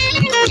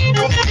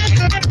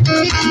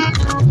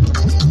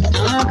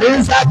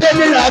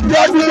 Ìsàdélé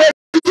àbíọ́dún ló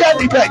jẹ́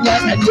nígbà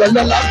yẹn ẹni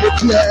ọlọ́lá kò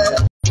tiẹ̀.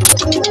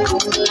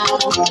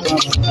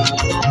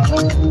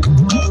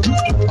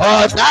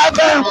 Ọ̀tá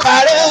fẹ́ ń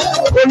parẹ́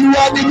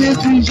olúwa ní ní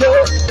fi ṣe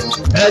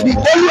ẹni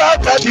tẹ́lú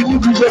ọ̀tá ní ní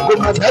fi ṣe kò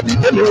mà sẹ́ni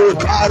tẹ́lú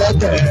parẹ́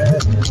tẹ̀.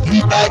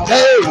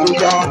 Ìbàjẹ́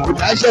èèyàn kò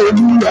dáṣẹ́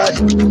olúwa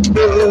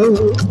dúró.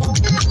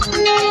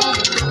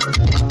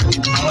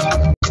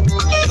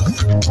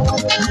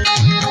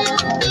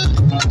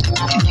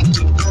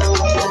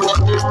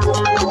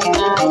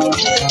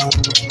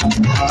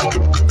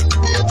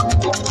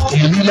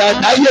 Ìlúlá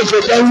táyé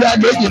ìṣẹ̀jẹ̀ ńlá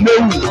méjì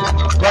lóhùn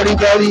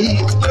kọríkọrí.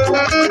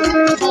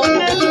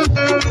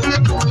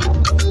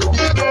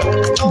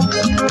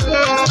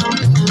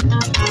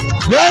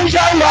 Wọ́n ń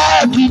ṣàwọ̀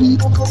kiri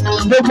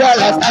gbogbo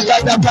ara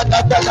tágádá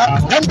pátápátá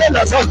ẹgbẹ́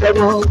lọ́sọ̀tẹ̀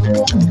wọn.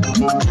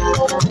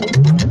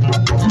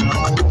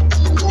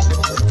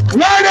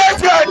 Wọ́n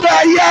retí ọjọ́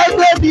ayé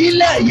agbẹ́bí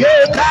ilẹ̀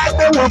yóò ká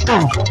gbé wọn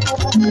kàn.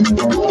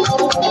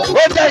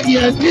 Ó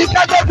dẹ̀yìn ẹ̀bí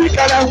kábẹ́bí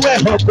karawọ́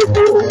ẹ̀họ́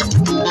gbogbo.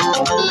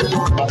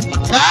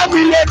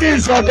 Láàmì lébi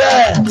ìsọ̀bẹ́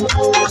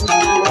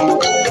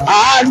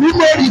àánú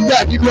mórí gbà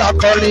nínú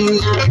akọrin.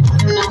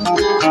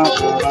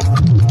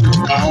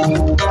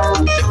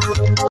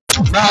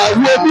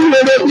 Màwo bí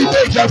rere bí ilé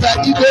ìjọba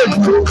jíde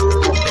ìlú.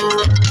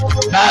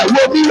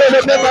 Màwo bí rere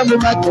mẹ́fà mo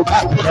máa tó bá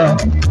kọ́.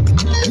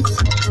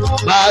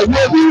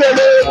 Màwo bí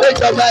rere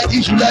ìjọba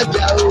iṣu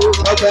lẹ́jà o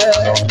ọbẹ̀.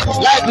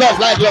 Like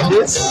love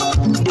this.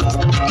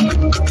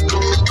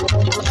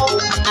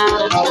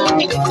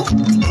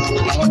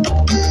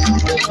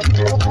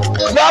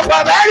 Bàbá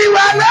mẹ́rin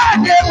wà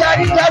láàdé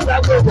wẹ̀rí bàbá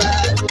gbogbo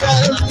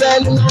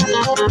àjọyọ̀.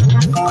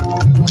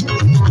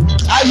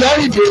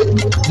 Ayọ̀rìndé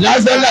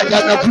lásán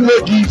làjàkà kúrò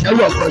di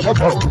ẹwọ̀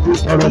kọ̀ṣọ́pọ̀ kúrò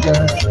sọ̀rọ̀ jẹ́.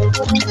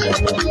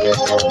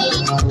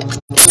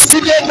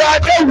 Sídẹ̀ẹ́dọ̀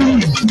Adéwì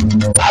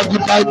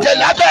àgùntàn jẹ́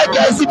lábẹ́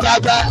ẹ̀jẹ̀ sí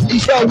bàbá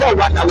iṣẹ́ ọwọ́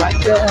wa làwà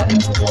jẹ́.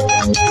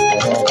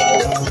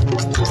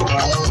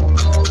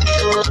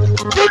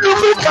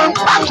 Dúdúkú kan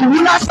pàkúrú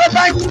lásán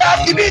bá ń gbá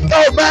kíní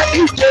kan ọba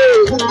ìjẹ́.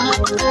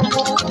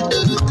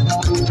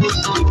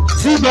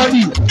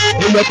 Síbọ̀nì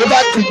èèyàn tó bá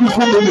tijú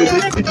fún mi lè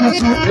tijú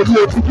fún èmi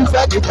ò tijú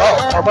fẹ́ nìkan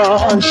ọmọ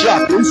ṣe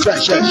àbíṣẹ́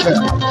ṣẹ̀ṣẹ̀.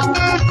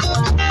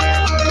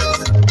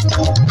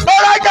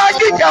 Bọ́lájà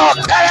jíjà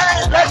ọ̀kẹ́rẹ́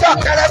lẹ́jọ́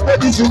kẹrẹ́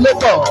pẹ̀lú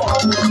lẹ́kọ̀ọ́.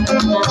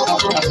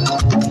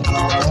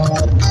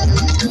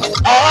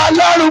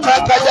 Ọlọ́run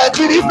bàtàjà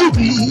kiri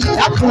bùbí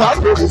àpò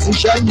àpòrò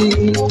ṣiṣẹ́ ni.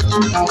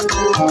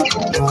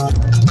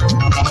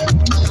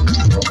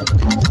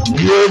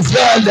 Yóò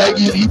fẹ́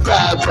lẹ́yìn rí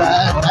bàbá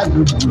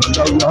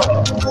lálùbọ̀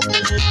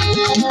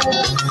lọ́wọ́.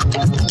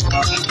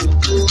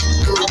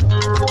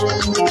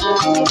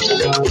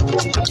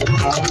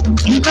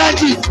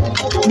 Ìbájú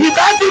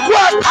kú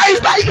ọ̀tá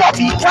ìbáyọ̀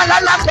mi wọ́n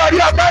lálákọ̀ọ́rí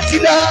ọmọ ti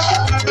lọ.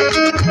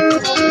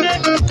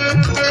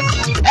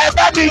 Ẹ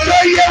bá mi tó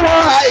yé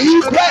wọn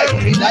àìkú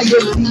ẹ̀rìn láyé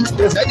mi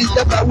kò sẹ́ni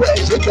tẹ́fà wọ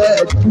ẹ̀ṣẹ̀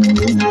bẹ́ẹ̀ kú.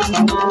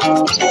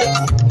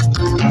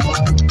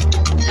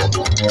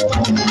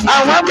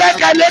 Àwọn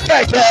gbẹ́kẹ̀lé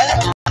kẹ̀kẹ́,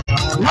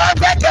 wọ́n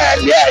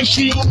gbẹ́kẹ̀lé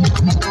ẹṣin.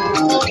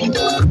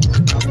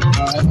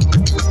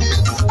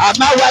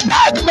 Àmọ́ wà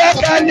náà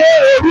gbẹ́kẹ̀lé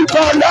orúkọ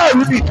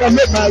Ọlọ́run nìkan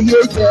ló máa yé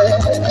jẹ́.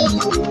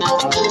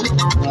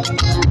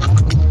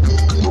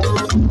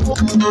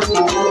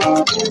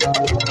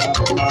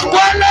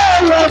 Wọ́n lọ́wọ́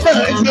ọmọ ṣe.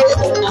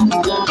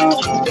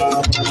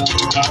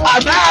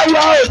 Àmọ́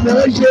àwọn ọmọ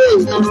ṣe.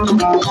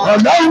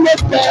 Ọlọ́run ló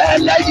fẹ́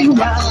lẹ́yìn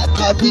wá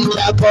tàbí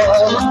ìjàbọ̀.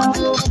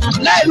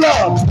 Lẹ́yọ̀.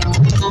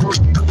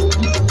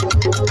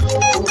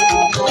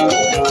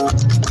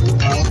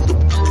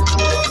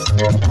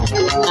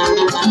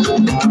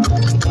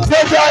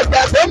 Gbogbo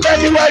ọjà tó ń bẹ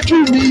níwájú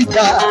mi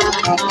ìgbà.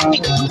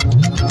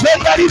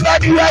 Gbogbo nípa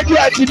níwájú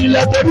àti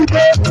nílẹ̀ tó ní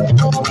pé.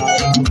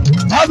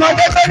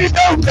 Ọmọdé tó ní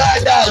tó ń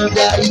dáadáa ń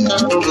darí.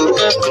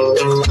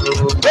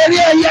 Torí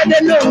ẹyẹ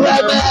nínú wa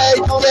máa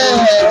jẹ́.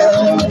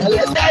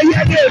 Ẹlẹ́dá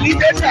ẹyẹ ní òní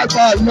dé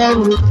dàgbà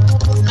lọ́rùn.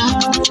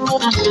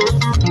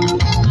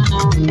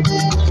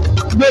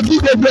 Mo kí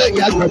gbogbo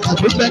ẹ̀yà àgbàgbà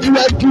tó bẹ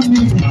níwájú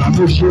mi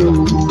ìbò ṣe o.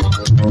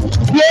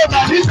 Yóò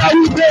máa ní sọ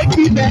wípé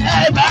kí ni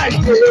ẹ máa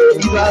ṣe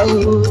ìwà o.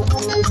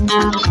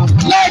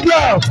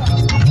 Lẹ́gbọ̀n,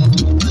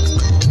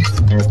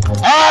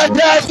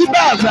 ọ̀dọ̀ tí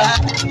bàbá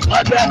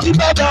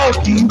ò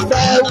kì í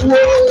fẹ́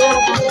wó.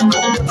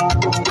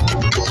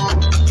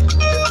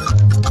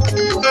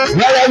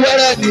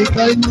 Wẹ́rẹ́wẹ́rẹ́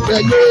nìkan ń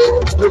tẹ̀lé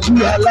ojú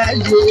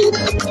aláyé.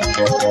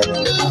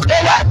 Ó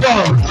wà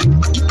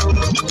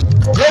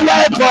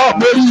pọ̀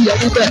mórí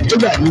ẹni bẹ́ẹ̀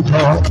nígbà yìí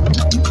tọ́.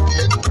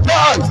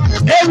 Bọ́ọ̀lù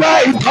ẹwà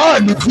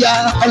ìbọ́ọ̀lù tí a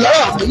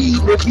ọlọ́rọ̀ mi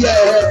ló fi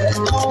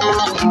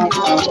ẹ́.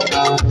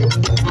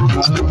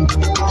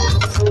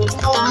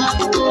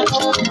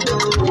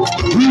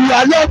 Ìwà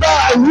ló bá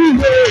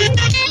wúwo.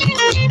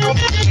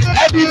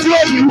 ẹni tí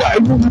ó níwà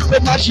ewu tó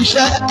má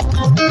ṣiṣẹ́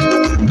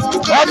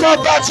ọmọ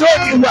ọba tí ó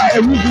níwà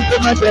ewu tó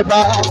má dẹ̀bà.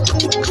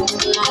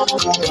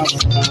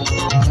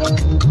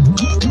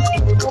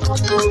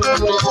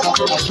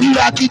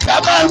 Ìràkìtà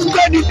máa ń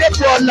gbé ní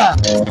dépò ọ̀la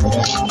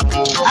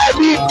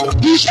àbí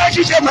iṣẹ́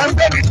ṣíṣe máa ń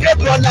gbé ní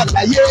dépò ọ̀la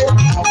láyé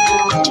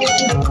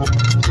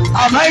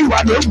àmọ́ ìwà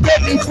ló ń gbé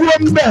ní fún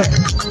ọ̀nbẹ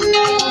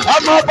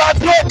ọmọ ọba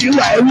tí ó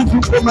níwà ewu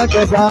tó má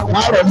dẹ̀bà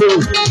wọn rọ̀ lóò.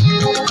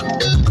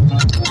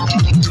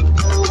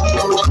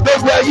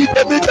 Gbogbo ẹ̀yin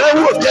tẹ̀mí tẹ́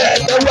wò jẹ́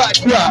ẹ̀tẹ́wọ́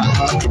àdúrà.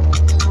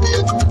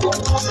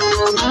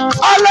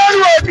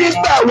 Ọlọ́run ò ní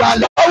gbà wá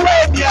lọ́wọ́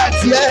èmi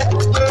àti ẹ.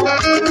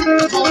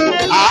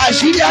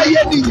 Àṣírí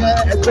ayé nìyẹn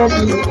ẹ̀tọ́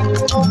mi.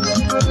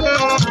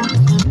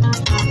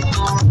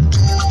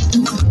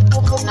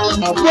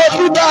 Mo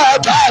tún bá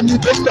bá mi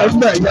tó pẹ̀lú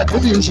ẹ̀yà tó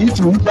ní ìṣí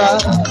tún bá.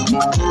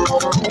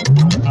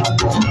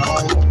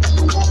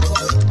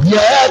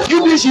 Yẹ kí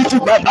ni ìṣí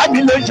tún bàbá mi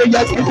ló ń ṣe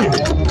yẹ kí ni.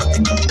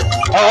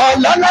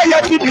 Ọ̀làlá yẹ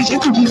kí ni ìṣí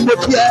tún fi mo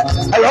fi ẹ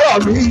ẹ̀rọ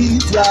mi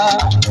ta.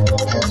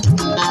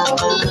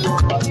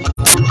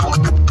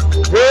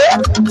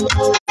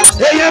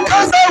 Èèyàn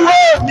kan sanwó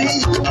mi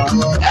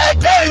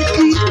ẹgbẹ́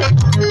ìkí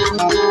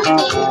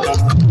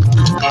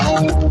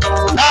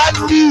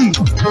láti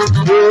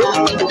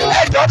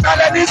ẹjọ́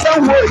kálẹ̀ ní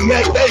sanwó ìyẹn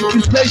ẹgbẹ́ ìkí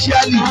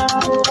specially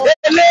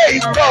eléyìí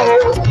pọ̀ o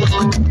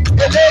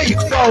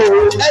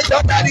ẹjọ́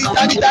tani.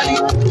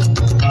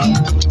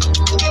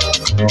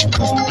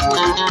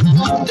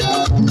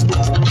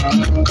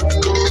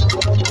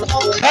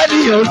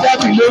 Ẹnìyàn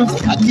dábì ló ń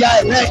àbí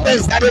ẹgbẹ́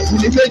ìsáré fún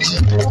ní méjì.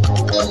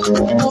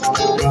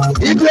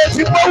 Ibi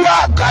etí mo wá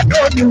àgbàdo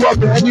ni wọ́n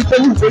bẹ̀rẹ̀ ní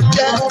pẹ̀lú ìfẹ́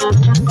jẹ́.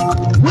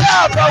 Wí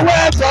àbọ̀wọ́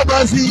ẹ̀ tọmọ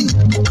sí.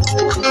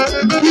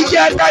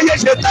 Kíkẹ́ Atáyé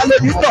ṣe ta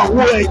lórí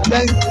ìtọ̀wọ́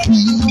ẹ̀jẹ̀ kí.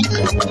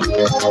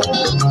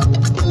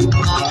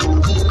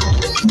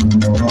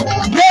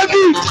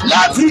 David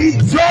láti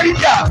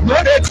Florida ló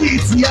retí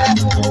tiẹ̀.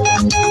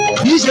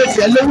 Kì í ṣe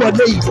tiẹ̀ ló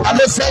wọlé yìí,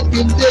 alẹ́ sẹ́ńdé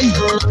dé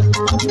yìí.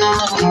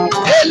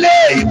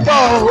 Eléyìí pọ̀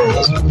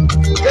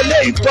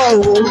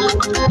o.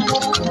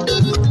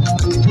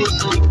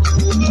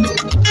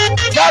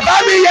 Bàbá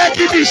mi yẹ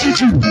kí ni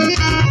ṣìṣù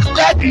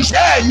láti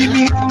iṣẹ́ ẹ̀yìn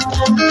mi.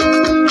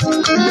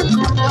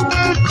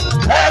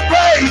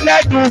 Ẹgbẹ́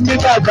ìlẹ́dùn mi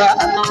bàbá.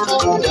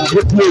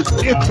 Èpò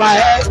nípa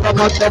ẹ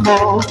tọmọtọmọ.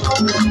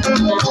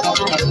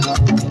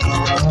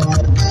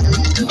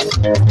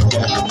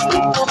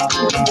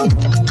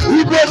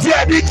 Ibo tí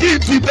ẹni kí n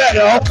ti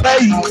bẹ̀rẹ̀ ọpẹ́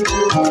yìí.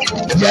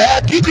 Yẹ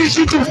kí ni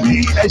ṣìṣù mi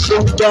ẹ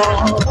ṣeun gan.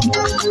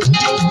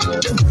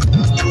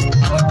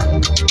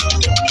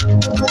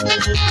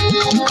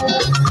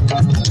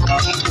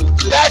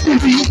 Dádì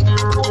mi,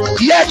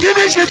 ìyá kí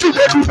ni ṣe tún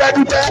lè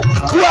dúpẹ́dúpẹ́,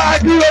 kú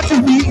àdúró tì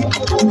mí.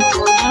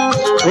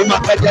 Ó máa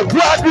pẹ̀jẹ̀ kú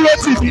àdúró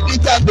tì mí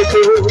níjà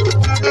gbogbo.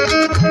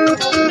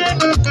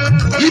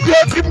 Ibi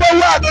ó ti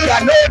mọ́wọ́ àgbà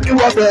náà ní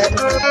wọ́n bẹ̀.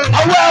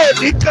 Ọwọ́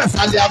òní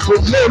kànsálẹ̀ àpò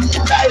lórí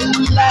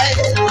láéláé.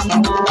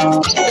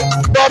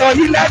 Bọ̀rọ̀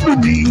yìí lẹ́nu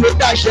mi ló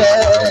dáṣẹ́.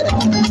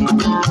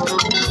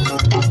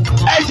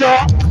 Ẹ jọ,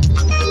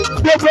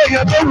 gbogbo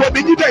èèyàn tó wọ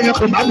mi níbẹ̀ yẹn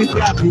kò má mi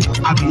kúrò àbí.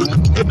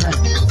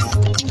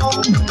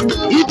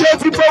 Ìdè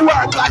tí mo wà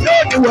àgbà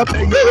náà ni wọ́n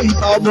bẹ̀ yóò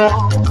ìgbà ọmọ.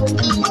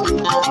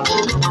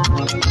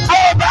 Ó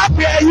bá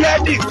pe ẹyẹ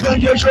nìkan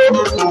ṣoṣo.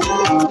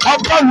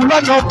 Ọgọ́rùn-ún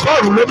lọ́nà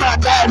ọgọ́rùn-ún ló máa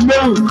dá ẹ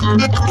lóhùn.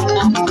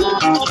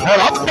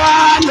 Ọ̀rọ̀ pa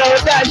lọ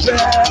dáṣẹ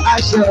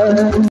àṣẹ.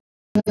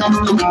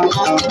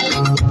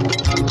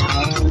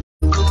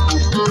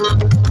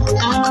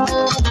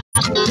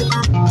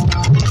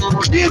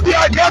 Níbi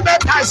ọjọ́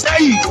mẹ́ta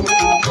sẹ́yìn,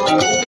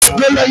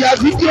 mo lọ ya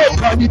fídíò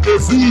kan ní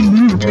tòsí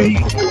ìlú mi.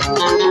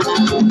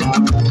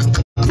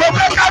 Mo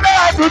fẹ́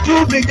kámẹ́rà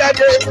tuntun mi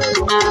jáde.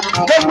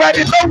 Gbogbo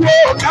ẹni tó wo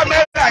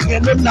kámẹ́rà yẹn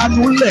ló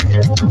lanú lẹ̀.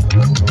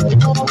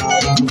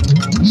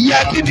 Ìyá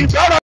kìíní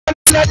tọrọ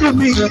lẹ́nu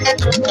mi.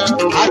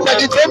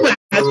 Àtẹni tó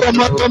bẹ̀rẹ̀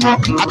tọmọtọmọ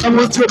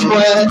àtọmọ tí ó mọ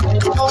ẹ.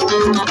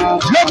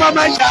 Ló máa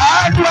ma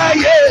ṣàánú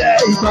ayé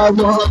ìgbà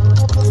wọn.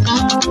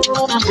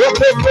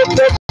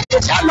 Gbogbo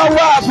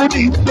ṣálọ́wọ́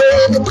àbúrò gbé.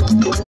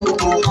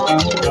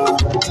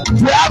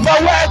 Ìwé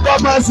àfọwọ́ ẹ̀kọ́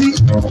máa sí.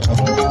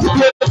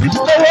 Ìwé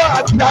ìfowó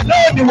àtìgbà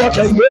náà ni wọ́n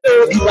fẹ̀ yé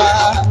ìwà.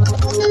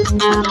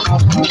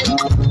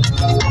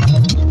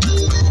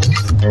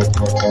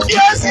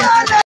 Yóò sí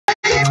ọ̀lẹ́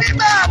yìí ní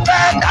máa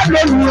bẹ̀ dáná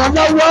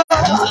olùrànlọ́wọ́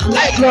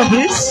láìpẹ́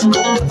this.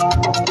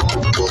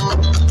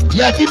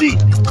 Yàtìbí.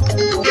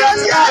 Yóò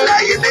sí ọ̀lẹ́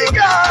yìí ní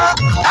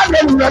dáná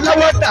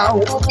olùrànlọ́wọ́ náà.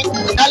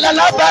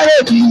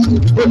 Alábàárẹ̀ mi,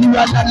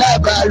 olúwa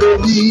lálábàárẹ̀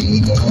mi.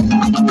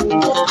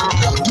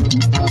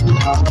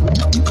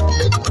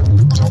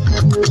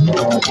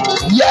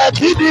 Yẹ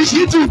kí ni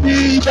ṣìtù mi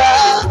dá?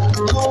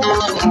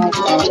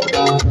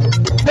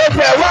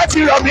 Gbogbo ẹ̀ wá ti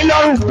rọ̀ mí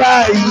lọ́rùn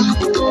báyìí.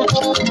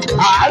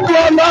 Àánú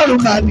Ọlọ́run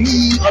mà ní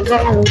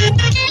Ọlọ́run.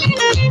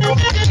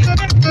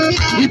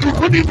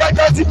 Ìbùkún ní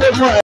gbọ́jọ́ tí mo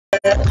mọ̀ ẹ́.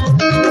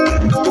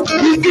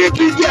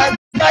 Kíkí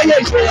Atáyé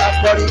ìṣòro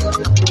àpọ̀rí.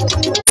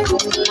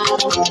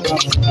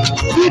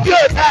 Fídíò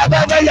tá a bá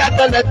fẹ́ ya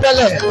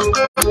tẹ́lẹ̀tẹ́lẹ̀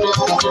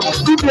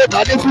fídíò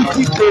ìbàdí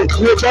 50K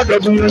ní o gbọ́dọ̀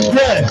gbìyànjú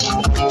ẹ̀.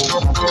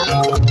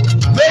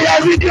 Bóyá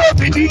fídíò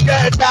mi ní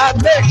kẹta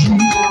méjì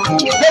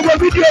gbogbo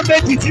fídíò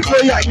méjì tí mo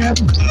yà yẹn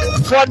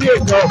fọ́ní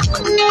ètò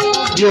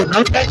yóò ná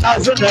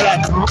 10,000 naira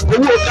tán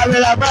owó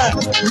kámẹ́rà máa.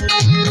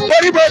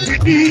 Torí mo ti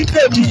ní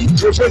tèmi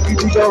oṣù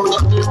gidi gan.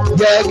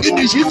 Yẹ kí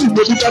ni sí ti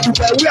mo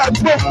dúpẹ́ wí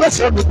àgbo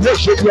pẹ̀sẹ̀mù ní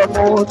òṣèlú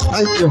ọmọ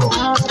táyọ̀.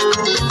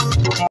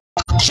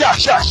 Ṣá.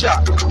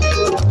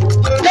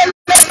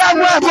 Kẹ́lẹ́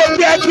láwọn ẹ̀fọ́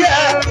kíákíá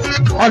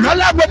ọ̀nà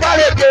lágbo bá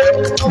rẹ̀ dé.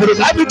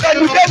 Yorùbá bí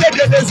tọ́jú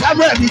dédédédé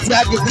Samuel ní ti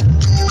àgbègbè.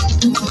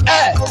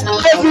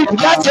 David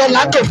láti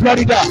Orlando,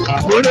 Florida,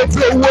 mo retí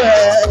owó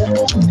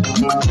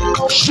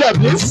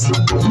ṣẹ́bís.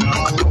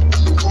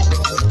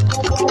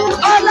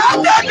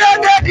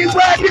 Ọlọ́dọ́dọ́dọ́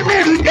dìgbò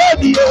ẹ̀dínmìrì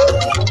débi o.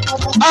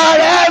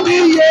 Ọ̀rẹ́ mi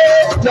yé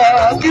lọ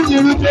kí mi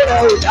rí bẹ̀rẹ̀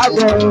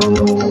òdàbọ̀.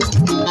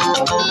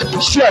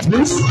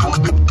 Ṣẹ́bís.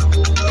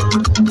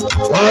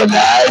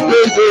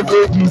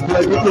 Ọlọ́dọ́dọ́dọ́ dìgbò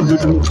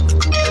ẹ̀dínmìrì.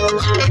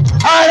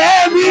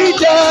 Ọ̀rẹ́ mi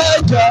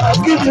jọjọ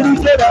kí mi rí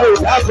bẹ̀rẹ̀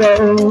òdàbọ̀.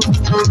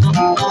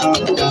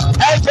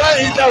 Ẹjọ́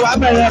ìjọba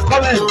mẹ́rin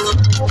kọ́mẹ̀ntì.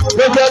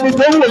 Gbogbo ẹni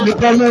tó wò ní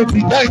kọ́mẹ̀ntì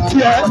bẹ́ẹ̀kì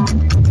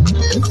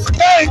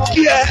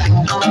ẹ̀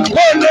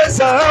kó lè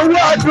san owó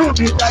ọdún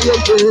mi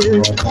táyéjé.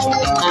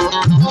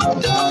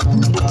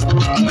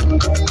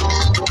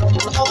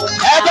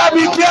 Ẹ bá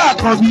mi gbé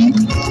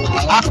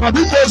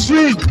àkànbí tó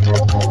sweet.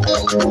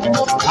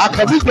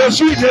 Àkànbí tó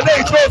sweet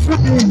eléyìí tó fún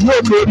mi ìlú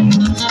olórí.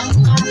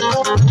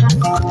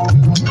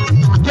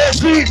 Tó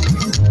sweet.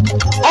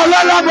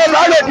 Ọlọ́lọ́mọ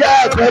lọ́rọ̀ di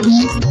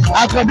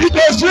àkànbí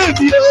tó sweet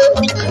mi o.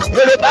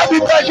 Èrè bá mi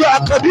tọ́jú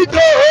àkànbí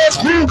tó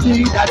sweet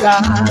mi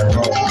dáadáa.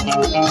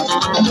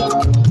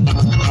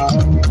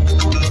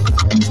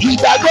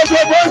 Ìgbà gbogbo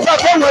bó ń sọ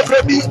fún wọn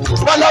tèmi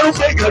wọn lọ́rùn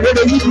fún èèyàn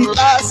rere yìí ní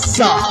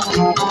káàsà.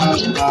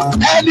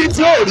 Ẹni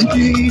tí ò rí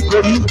bí kò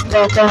rí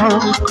kankan.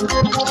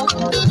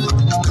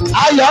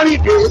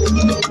 Ayọ̀rìndé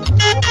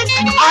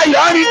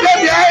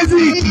bí Isaac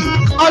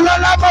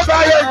ọlọ́lá bàbá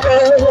yẹn tó.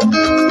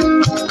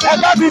 Ẹ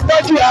bá mi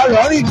tọ́jú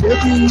Ayọ̀rìndé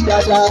bí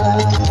dáadáa.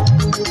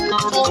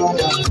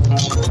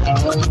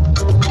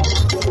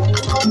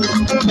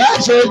 Má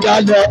ṣe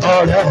jalè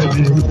ọ̀rẹ́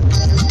mi.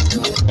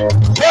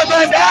 Gbogbo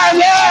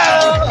dalẹ̀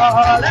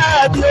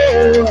ọ̀rẹ́ mi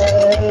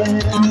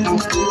o.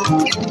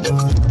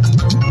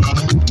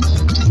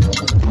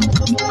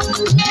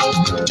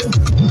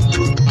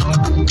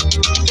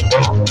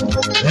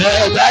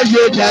 Ẹ̀ka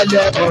ṣe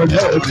jalè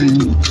ọ̀rẹ́ mi.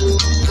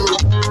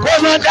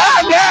 Gbogbo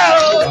dalẹ̀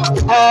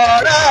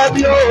ọ̀rẹ́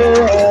mi o.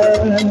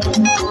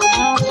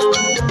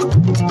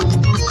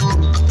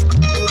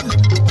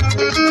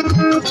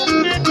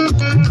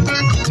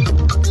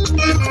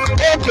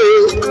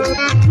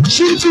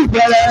 Ṣíìtì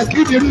bẹ̀rẹ̀ kí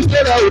ni irú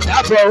tẹ̀lé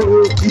ìdábọ̀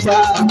ìgbà.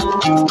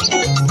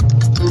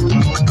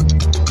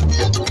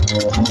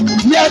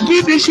 Yẹ kí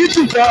ni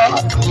ṣíìtì jọ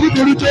kí ni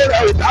irú tẹ̀lé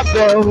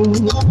ìdábọ̀.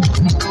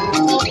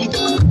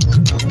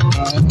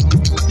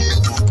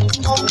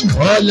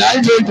 Ọ̀la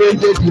ilé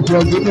ìgbèjì ìdìbò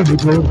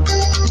gbogbo.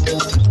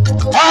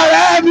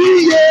 Ọ̀rẹ́ mi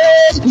yé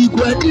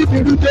ìgbẹ́ kí ni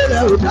irú tẹ̀lé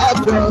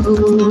ìdábọ̀.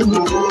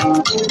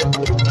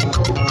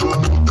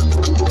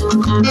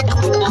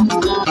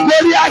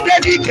 Lórí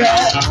Adéníkẹ́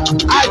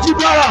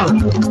Ajíbọ́rọ̀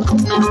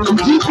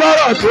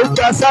tó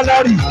gba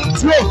sálárì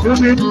tí ò fún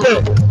mi ń bẹ̀.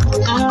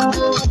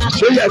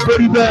 Ṣé yẹ kó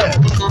rí bẹ́ẹ̀?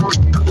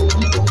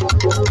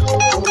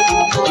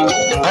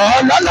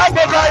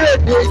 Ọ̀lọ́lọ́gbọ́n bá rè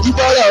dé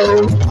Ajíbọ́rọ̀ o,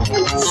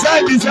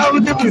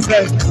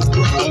 70%.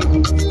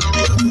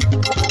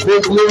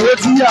 Gbogbo owó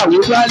tíyàwó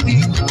bá ní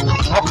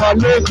ọkọ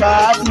ló bá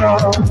a lọ.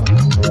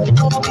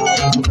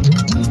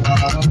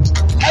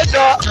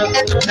 Ẹjọ́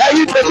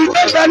ẹ̀yin tèmi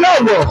tẹ́gbẹ́ náà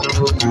wọ̀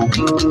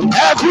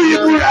ẹ kú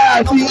ìmúra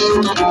àti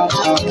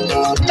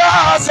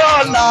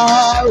lọ́sọ̀ọ̀la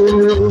o.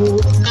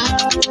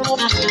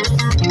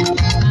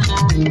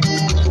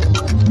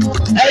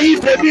 Ẹ̀yin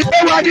tèmi tó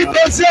wá ní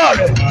tòsí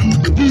ọ̀rẹ́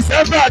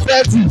December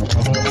 30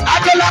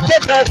 Adélàpọ̀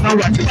tẹ̀sán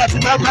wà tí wọ́n ti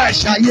máa máa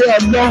ṣàyé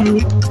Ọlọ́run.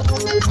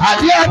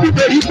 Àbí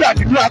àdúgbò yìí gbà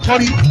nínú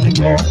akọrin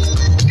ìgbọ̀.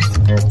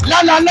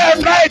 Lalale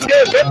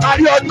Friday ló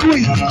parí ọdún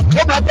yìí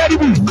ó máa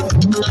tẹ́rìbù.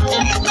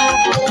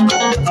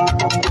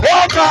 Ó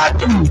máa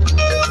dùn.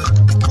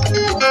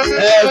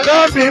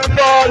 Ẹ̀gbọ́n mi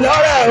pọ̀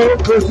lọ́rẹ̀ o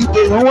kò sì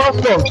pè wọ́n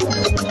pọ̀.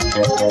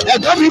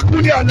 Ẹ̀gbọ́n mi kú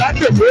ní ọ̀nà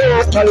àdèlé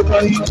o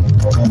pọ̀lìpọ̀lì.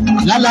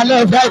 Lalale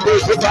Friday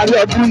ló parí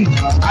ọdún yìí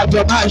àjọ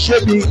máa ṣe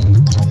mi.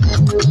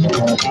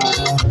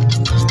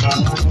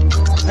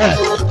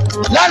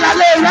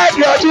 Lalale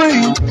Friday ọdún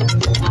yìí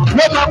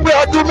ló máa pé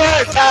ọdún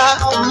mẹ́ta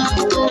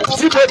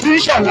tí mo ti ń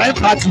ṣọ̀láìn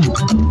pàtì.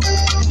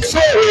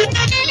 So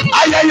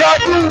ayẹyẹ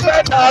ọdún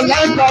mẹ́ta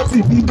láìn pàtì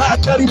ní máa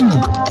tẹ́rìbù.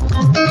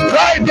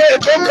 Friday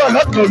tó kọ̀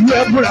lọ́kàn yìí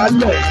ẹ múra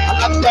lẹ̀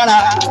alágbára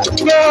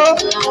lọ.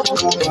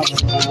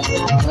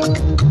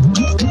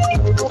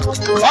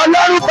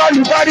 Ọlọ́run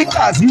kọlù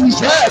báríkà sí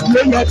iṣẹ́ ẹ̀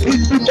ló yẹ kí n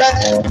dúpẹ́.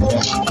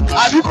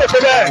 Àbí kò tó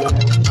bẹ́ẹ̀.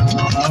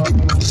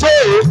 So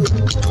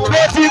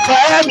mo ti kọ̀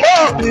ẹ́ gbọ́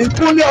mi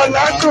kúnlé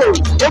Orlando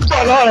tó pọ̀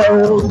lọ́rẹ̀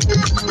o.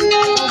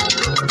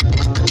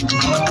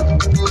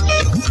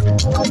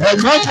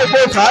 ẹ̀gbọ́n gbogbo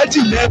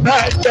fàájì lẹ́bà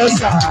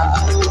jọ́sà.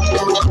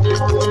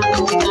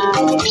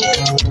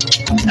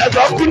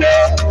 Ẹ̀gbọ́n kúlé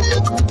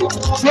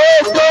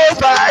gbogbo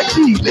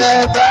fàájì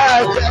lẹ́bà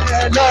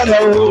jẹ́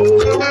lọ́rọ̀ o.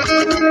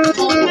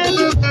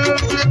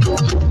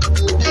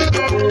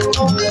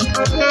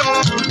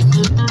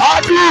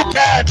 Ọdún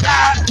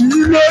kẹta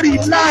lórí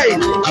láì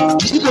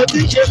tí mo ti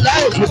ṣe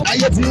láì fún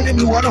ayé tí rí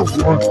mi wọ́n náà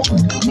wọ́n.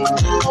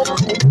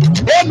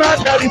 Ó máa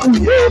darí kù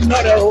yóò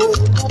lọ́rọ̀ o.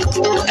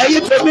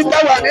 Ẹ̀yin tèmi bá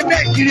wà ní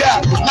Nàìjíríà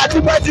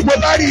àdúgbò tí mo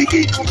bá rí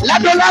igi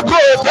ládọ́lákò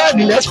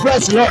hòtẹ́ẹ̀lì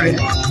express lọ́rẹ̀.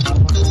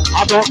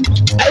 Àbọ̀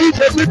ẹ̀yin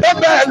tèmi tó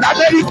bẹ̀rẹ̀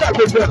l'Amẹ́ríkà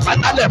gbogbo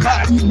ìpàdánù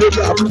máa rí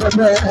lórí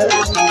àbúfẹ́fẹ́.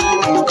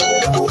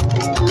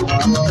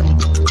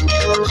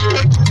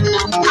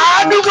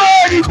 Àdúgbò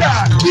ìgbà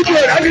níbi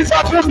ìrẹ́lí sọ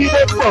fún mi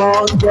ló pọ̀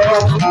ọ̀dọ́.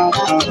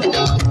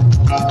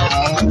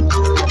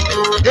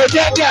 Èdè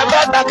ẹni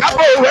àgbàgbà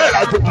kábọ̀ òwe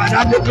ìrìnàjò padà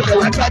lókè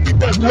lọ́wọ́ ẹgbẹ́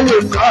títẹ̀ lọ́wọ́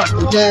náà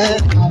ló jẹ́.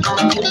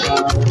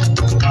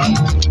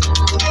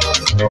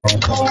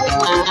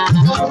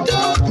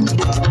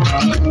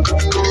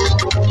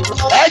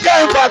 Ẹjẹ́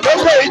ìgbà tó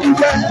kọ̀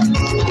ìdúgbẹ́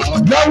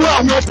lọ́wọ́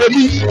àwọn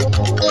tèmi.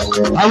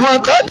 Àwọn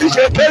tó ti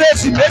ṣe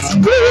kérésìmesì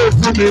lóore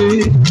fún mi.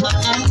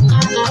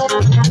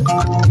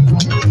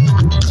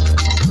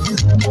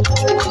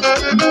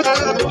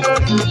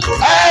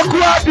 Ẹ kú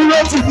àdúró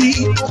tì mí,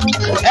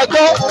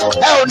 ẹ̀gbọ́n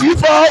ẹ ò ní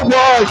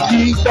fọwọ́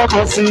yìí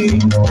tọkọ sí.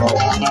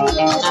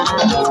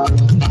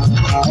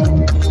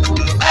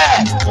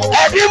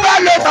 Ẹbí bá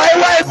lè mọ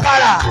ìwé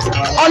ìpara,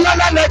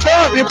 ọlọ́lá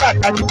lẹ́gbọ́n mi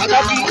pàtàkì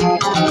pàtàkì.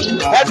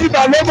 Ẹbí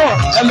bá lè mọ̀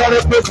ẹ lọ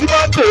rẹ̀ pé sí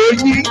mọ́tò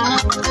yín.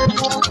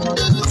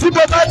 Tí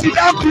mo bá ti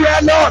dákú ẹ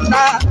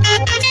lọ́ọ̀la,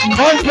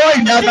 wọ́n gbọ́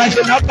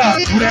ìdàgbàṣe náà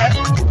rẹ̀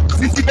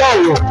títí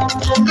dọ̀wọ̀.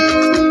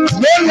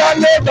 Ló lọ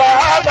lé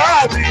bàbá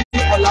mi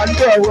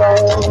ọ̀làjú ọ̀wọ́.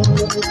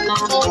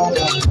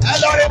 Ẹ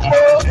lọ rẹ̀ pé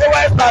ìwé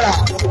ìpara,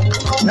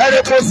 ẹ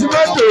rẹ̀ pé sí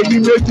mọ́tò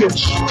yín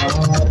méjèèjì.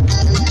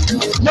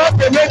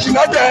 Lọ́pẹ̀ méjì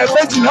lọ́dọ̀ ẹ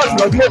méjì lọ́dọ̀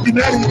lọ́dún òbí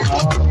mẹ́rin.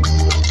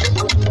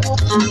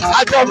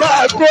 Àjọ̀bá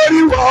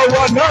àgbóríwọ̀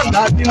ọwọ́ náà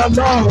láti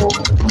Ọlọ́run.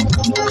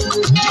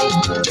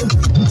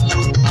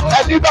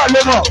 Ẹni bá ló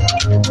mọ̀,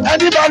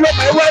 ẹni bá ló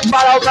mọ̀ ewé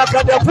ìpara ọ̀gá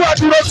kẹ̀dẹ̀ fún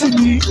ọdúró sí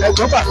ní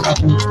ẹ̀gbọ́n bàtà.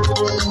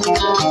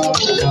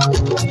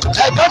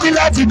 Ẹ̀gbọ́n mi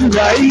láti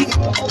Dubai,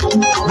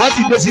 wọ́n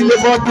ti gbé sílé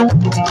fọ́dún.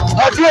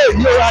 Ọdún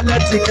èyí ó wà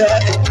lẹ́tì kẹ́.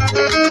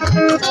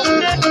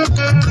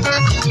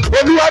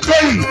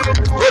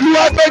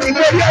 Olúwatóyìn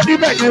lórí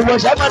ẹdínbẹ̀ yẹn wọ̀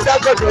ṣá máa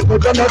dágọ̀dọ̀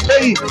gbọ̀dọ̀ lọ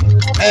sẹ́yìn.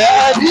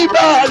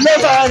 Ẹ̀ẹ́dínbà ló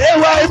máa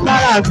rẹwà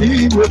ìpara mi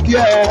wò kí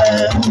ẹ.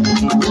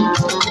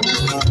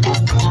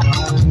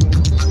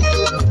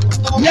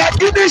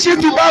 Yàtúndé ṣe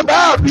ti bàbá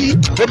mi,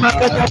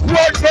 òmàkàtà fún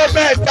ọjọ́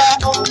mẹ́ta,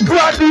 fún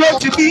adúró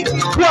ti bí,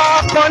 fún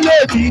akọ́lé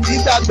mi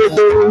nígbà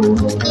gbogbo.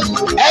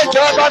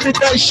 Ẹjọ́ bá mi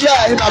tẹ ṣíà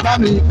ẹ bàbá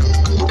mi.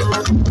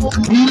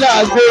 Ilé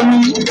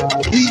àgbórí,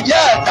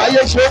 ìjẹ́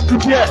ẹ̀káyé ṣe é kú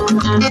díẹ̀.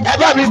 Ẹ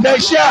bá mi tẹ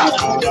ṣíà,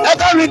 ẹ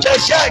bá mi tẹ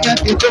ṣíà yẹn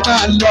kí n tó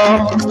máa lọ.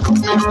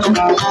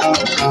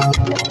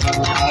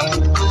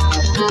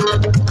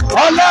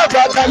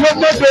 Ọlọ́ọ̀bàtà ló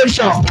gbé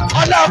ṣàn,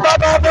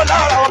 ọlọ́ọ̀bàbà bọ́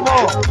lára ọmọ.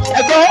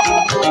 Ẹ̀gbọ́n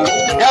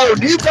ẹ ò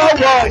ní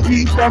fọwọ́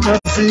yìí tọmọ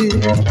sí.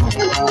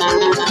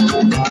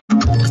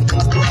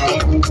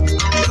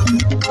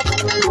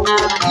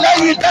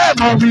 Lẹ́yìn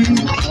tẹ́ẹ̀mọ̀ mi,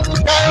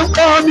 ẹ ń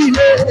kọ́ mi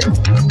lé.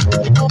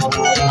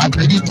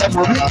 Àtẹ̀yìn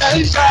tẹ́ẹ̀mọ̀ mi ẹ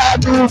ń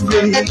ṣáájú mi.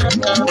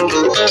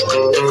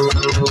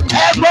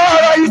 Ẹ gbọ́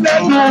ọ̀rọ̀ ilé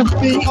nù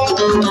mi.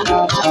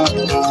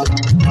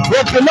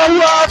 Òkè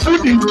lọ́wọ́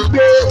fúnni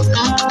gbé.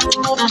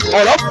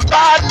 Ọ̀rọ̀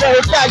bá tẹ̀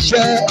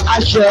fàṣẹ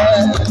àṣẹ.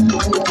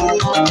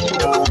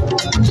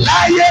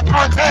 Láyé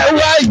ọ̀tẹ̀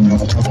wáyé.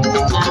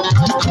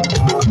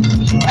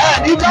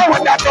 Ẹni báwo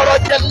dàtọ̀rọ̀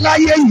jẹ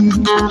láyé yìí?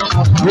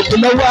 Òkè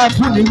lọ́wọ́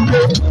fúnni gbé.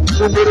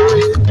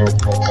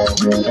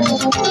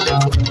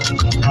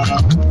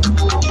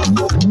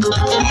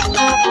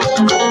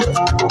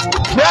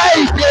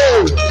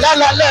 Friday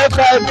Lalale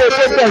Friday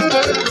tó tẹ̀sí.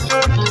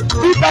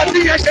 Bíbá tí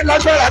yẹn ṣe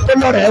lágbára tó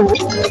lọ rẹ̀ wò.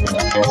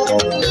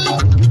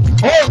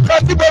 Nǹkan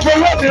tí gbogbo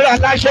owó mi rà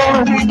láṣọ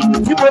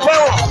tí mo bá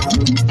wọ̀.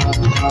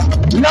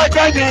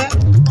 Lọ́jọ́ yẹn,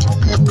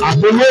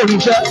 àpòwé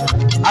òrìṣẹ́,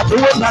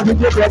 àpòwé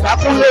màgbègbè bẹ̀rẹ̀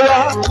kúnlé wá.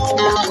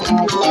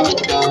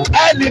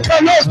 Ẹnìkan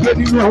yóò gbé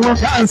nínú àwọn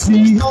fáǹsì.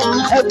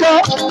 Ẹ̀gbọ́n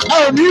ẹ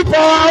ò ní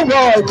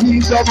fọwọ́ kí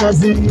sọmọ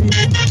sí.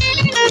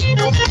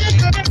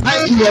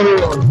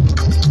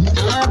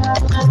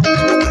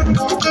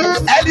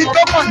 Ẹni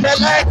tó mọ̀ ní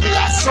láìkì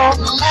lásán.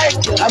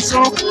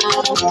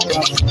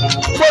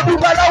 Mo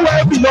dúpẹ́ lọ́wọ́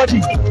everybody.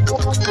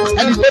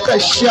 Ẹni tó fẹ́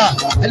ṣíà,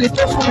 ẹni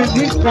tó fún mi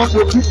ní nǹkan kò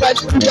dúpẹ́.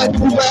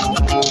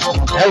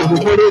 Ẹ ò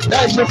gbòòrò dá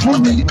iṣẹ́ fún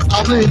mi,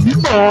 àwọn èmi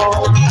mọ̀.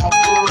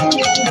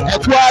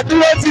 Ẹ̀kú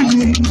adúró tì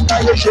mí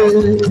láyé ṣe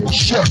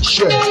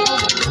ṣẹ̀ṣẹ̀.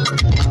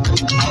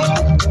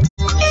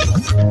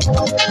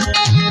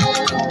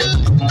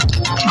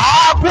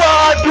 Àpò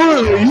ọdún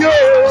yìí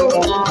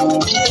o.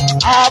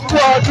 Àpò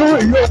ọdún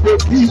yìí o kò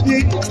kí ní.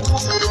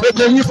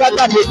 Gbogbo yín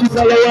pátá lè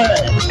dúpẹ́ lọ́wọ́ ẹ̀.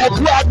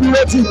 Ẹ̀kú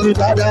adúró tì mí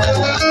dáadáa.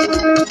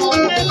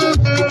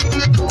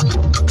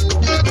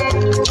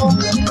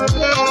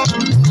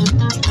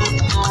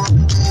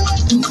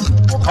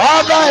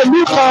 ọba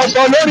ìlú kan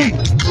ọ̀tọ̀ lórí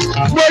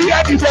mo yẹ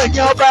níbẹ̀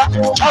yẹn ọba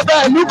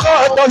ìlú kan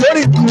ọ̀tọ̀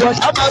lórí ìwọ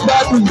sábà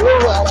gbádùn yóò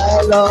ara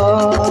ẹ lọ.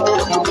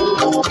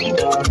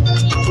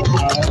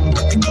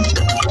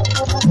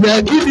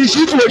 Yẹ̀kí ni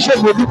ṣíbù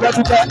òṣèlú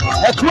dúpẹ́dúpẹ́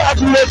ẹ̀kú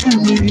àdúró tì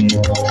mí.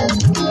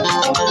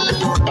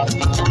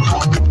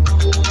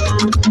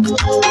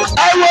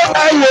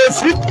 Ẹ̀wọ̀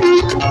sí kí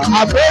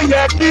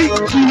àbẹ̀yẹ kí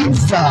kì í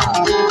sà.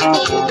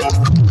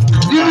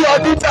 Nínú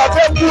ọdún tí a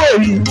fẹ́ kú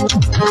èyí,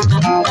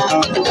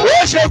 ó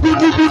ṣe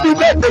gúdúgúdú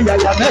mẹ́tẹ̀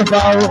yàyà mẹ́fà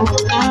o.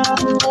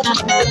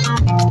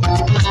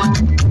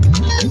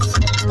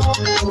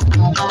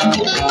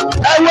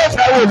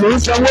 Ẹ̀wọ̀ ló ń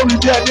sanwó mi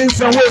bí ẹni ń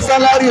sanwó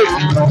sálárì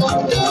èyí lọ.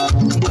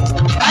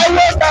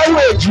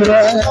 Ẹ̀wọ̀ èjì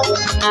rẹ̀.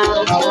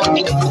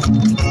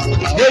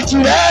 Èjì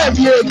rẹ̀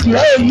bí èjì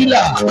rẹ̀ èyí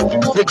là,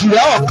 èjì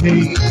rẹ̀ ọ̀kìn.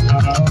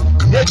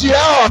 Èjì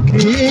rẹ̀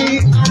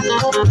ọ̀kìn.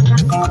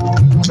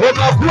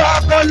 Òmàkú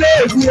akọ́lé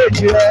èmi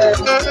èjì rẹ̀.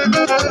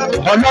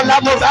 Ọ̀nà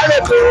làmọ̀ bá rè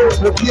tó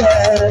òbí ẹ̀.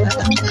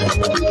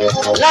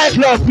 Like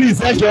love please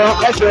ẹjọ́.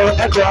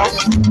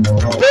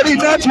 Torí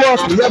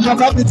nẹ́tíwọ̀kì yẹn máa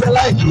bá mi tẹ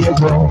láìpì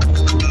ẹjọ́.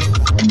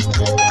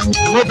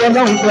 Mo bẹ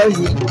lọ́hùn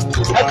lẹ́yìn.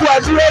 Ẹkú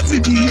àdúró sì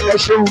di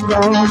ẹ̀ṣẹ̀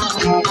gan.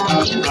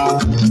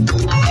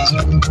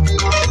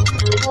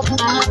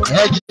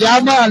 Ẹ̀jẹ̀ á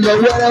máa lọ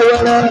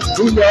wẹ́rẹ́wẹ́rẹ́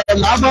ilẹ̀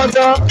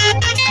lámọ́dọ́.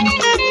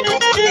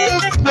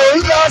 Mo ń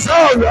lọ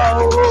sọ̀rọ̀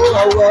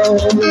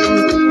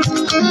ọ̀wọ́.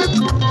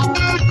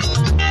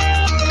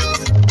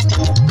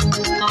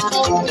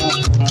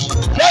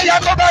 Lọ́yà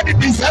tó bá di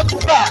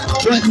December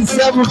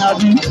 27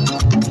 àbí.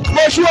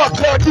 Mo ṣú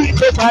ọ̀pẹ ọdún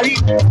ìpè parí.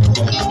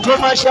 Mo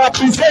máa ṣe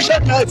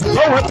appreciation night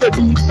lọ́wọ́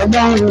tèmi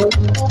ọlọ́run.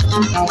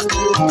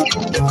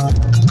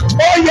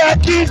 Ó yẹ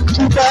kí n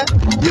dúpẹ́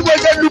bí mo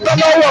ṣe dúpẹ́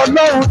lọ́wọ́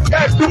ọlọ́run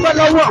kẹ́ ẹ dúpẹ́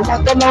lọ́wọ́ àwọn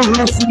tọ́lọ́run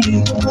rán sí mi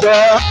jọ.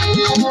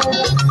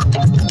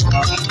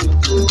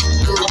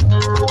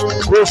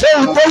 Kò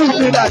sóhun tó wù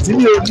mí rà tí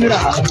mi ò ní rà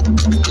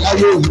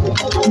láyé òun.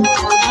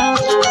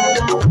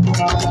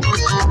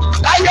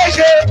 Láyé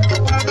ṣe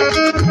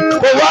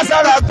kò wá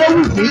sára tó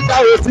wù mí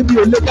táwọn tí mi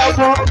ò lè dá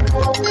mọ́.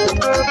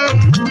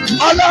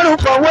 Ọlọ́run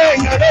kọ̀wé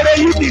èèyàn rere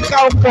yìí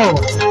nìkan pọ̀.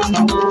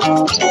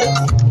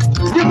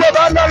 Bí mo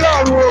bá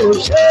lọ́lọ́run ò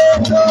ṣe é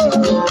lọ,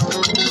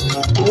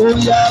 ó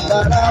yá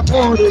bàrà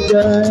fóònù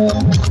jẹ.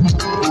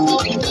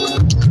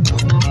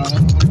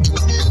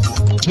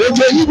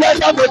 Gbogbo yìí wá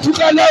dábò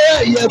túká lọ́wọ́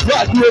ìyẹ̀fọ́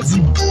àdúró tì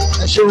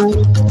ẹ ṣeun.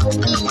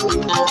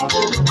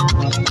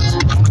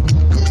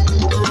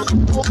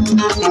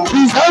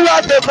 Ìsanwó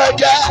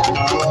àtẹ̀fẹ̀jẹ́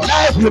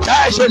láìpù tá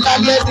a ṣe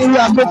lálẹ́ nínú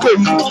àkókò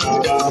yìí.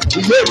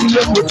 Ìwé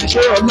ìdílé kò ti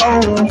ṣe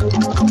ọlọ́run.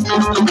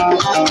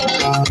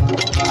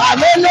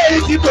 Àlọ́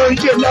lẹ́yìn tí kò ń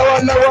ṣe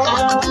lọ́wọ́lọ́wọ́.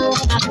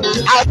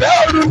 Àbẹ́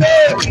òru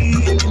léèkì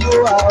ló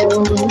wà o.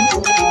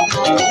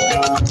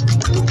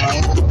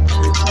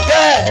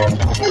 Bẹ́ẹ̀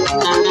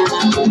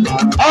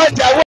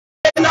ọjà wo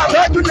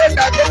làwọn lè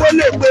ta kówó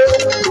lè gbé.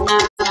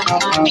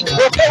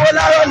 Òkèwó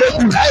lárọ̀ lè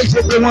kù láì ṣe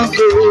pé wọ́n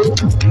gbé.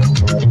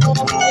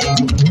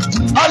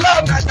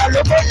 Ọlọ́run kàtà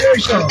ló bóde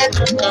ìṣọ̀.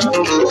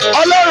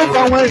 Ọlọ́run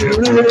kan wọn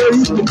ìrere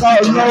ìtùkà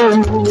ọlọ́run.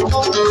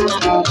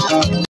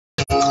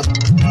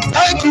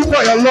 Thank you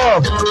for your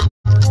love.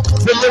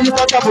 Gbogbo yín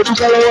pátá mo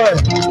dúpẹ́ lọ́wọ́ ẹ̀.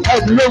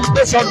 Ẹ̀dùn ló ń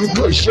pè sọ́dún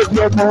fún ìṣègùn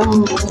ọmọ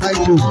ọ̀run.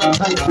 Thank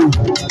you.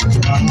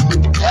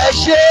 Ẹ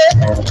ṣe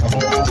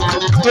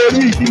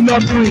torí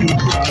ìdílọ́dún yìí.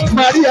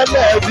 Maria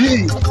Lẹ́ẹ̀bí.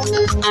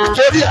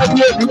 Torí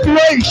ẹ̀dùn èmi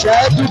dúró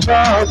ìṣẹ́jú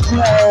kan fún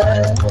ẹ.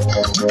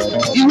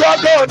 Ìwọ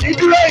gan ò ní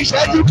dúró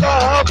ìṣẹ́jú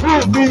kan fún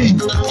mi.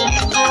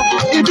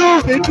 Inú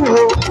mi dùn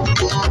o.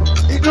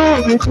 Inú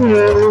mi dùn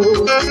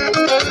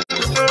o.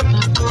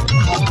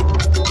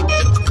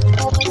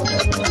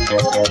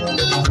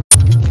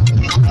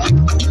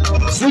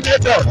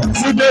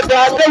 Sínétọ̀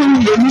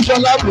Adéwìyé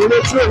Níṣọlá Mòró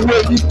tí òun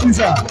èyí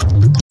písà.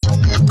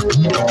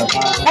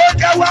 Ó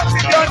jẹ́ $1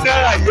 million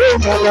yóò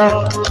mọ̀ lọ.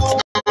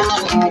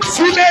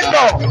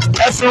 Sínétọ̀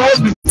ẹ̀sùn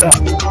òbíta.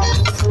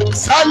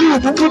 Sálíù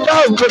Bùkútà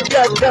òjò bí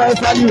ẹgbẹ́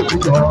Sálíù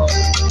Bùkútà.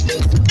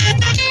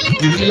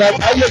 Ìrìnlẹ̀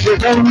ayé ṣe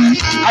kọ́ wí,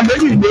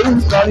 àmẹ́lì ìlérí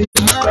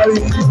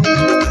kọrin.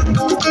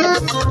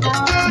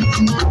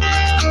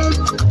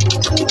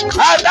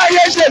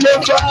 Adáyé ṣe lè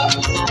fa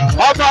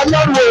ọmọ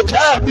ọlọ́run ò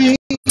dàbí.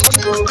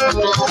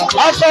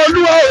 Ọkọ̀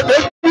olúwa òde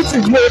kùtì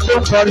ní ètò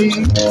kọrin.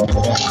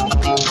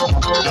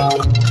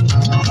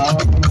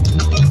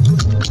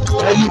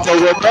 Ẹni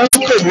tọ̀wọ̀ kan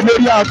ń pè mí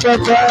lórí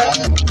afẹ́fẹ́.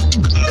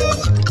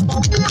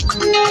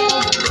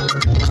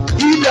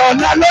 Ilẹ̀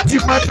ọ̀la ló ti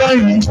pọn tán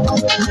yìí.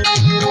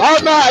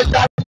 Ọmọ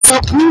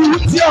àjàkú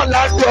tí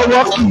ọ̀la tó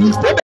ọwọ́ kì í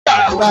tó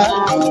dàgbà.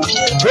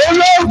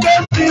 Olóńgbò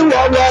ti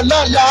wọ̀wọ̀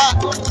lọ́la.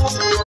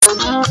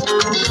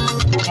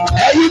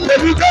 Ẹ̀yin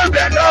tèmi tó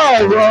bẹ̀ náà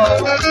rọ̀.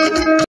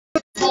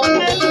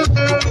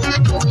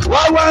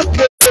 Wọ́n wá ń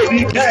kéde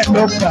ní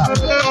kẹ́ẹ̀lọ́gbà.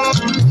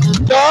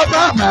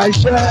 Lọ́ba máa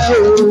ṣe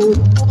o.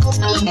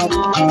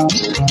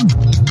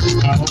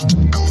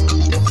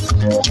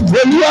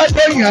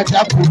 Olúwadé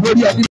ìyànjà kò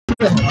lórí ẹni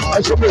bẹ́ẹ̀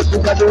ẹṣẹ́ bẹ́ẹ̀ tó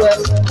gbádùn rẹ̀.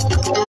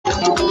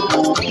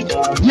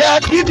 Yẹ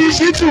kí ni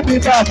ṣítù mi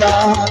bàbá?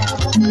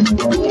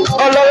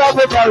 Ọlọ́wọ́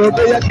bó bá rò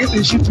pé yẹ kí ni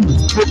ṣítù?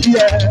 mo bí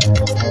ẹ.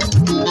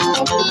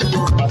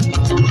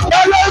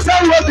 Lọ́lọ́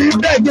sanwó mi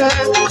bẹ̀yẹ,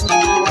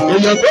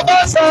 èèyàn tó bá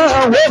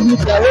sanwó mi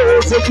tẹ̀wé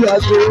sókè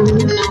àgbo.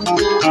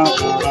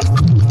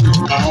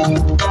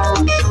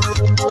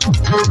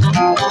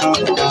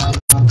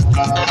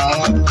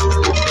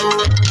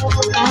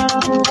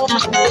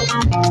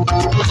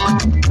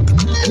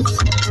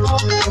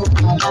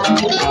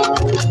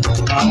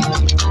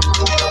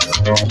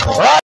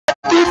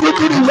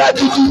 Kiri wa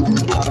didi,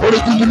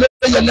 orikutu le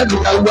yẹ lẹ́nu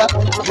ka wa,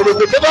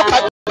 orikutu bá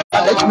padà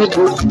lẹ́yìn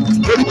mẹ́tò,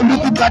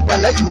 orikutu padà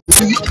lẹ́yìn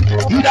mi,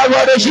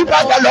 ìdáwọ̀ rẹ̀ sí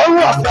padà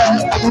lọ́wọ́ ọ̀fẹ́,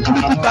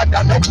 orikutu padà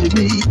lẹ́yìn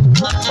mi,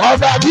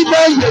 ọba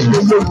bíbẹ́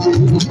yeyeyeye,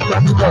 ìgbà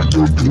bíbọ̀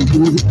tó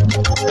dùdú,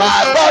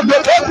 bàbá mi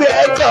tó bẹ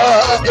ẹ̀tọ́,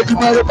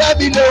 ètùmọ̀ rẹ̀ bá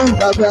mi lóhùn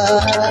bàbá.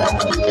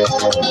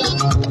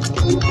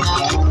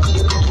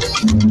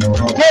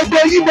 Gbogbo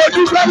yìí mo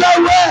dúpẹ́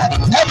lọ́wọ́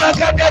ẹ̀ máa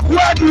kẹ́kẹ́ fún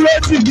àdúró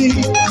tì mí.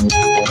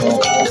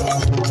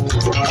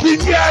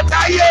 King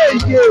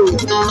Atayese,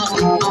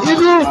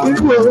 inú mi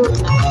dùn,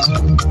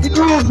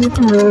 inú mi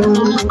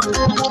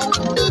dùn.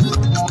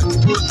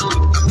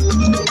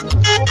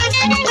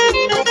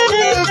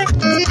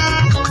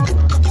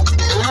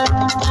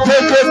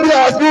 Gbogbo bí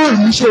ọdún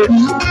yìí ṣe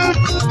rí.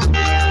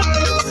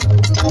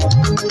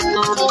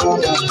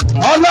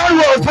 Ọlọ́run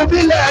ò fún mi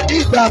lẹ̀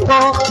nígbà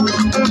kan.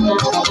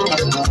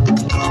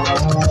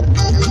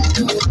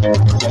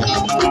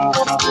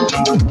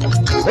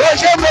 Ó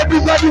ṣe mo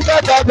dúpẹ́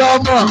dada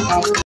ọmọ.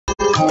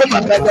 Ó mà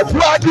kẹ̀kẹ́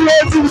fún adúlé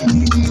sí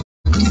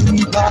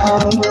ìgbà.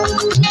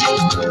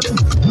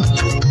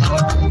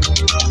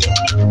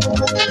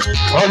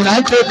 Ọ̀nà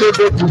ń tètè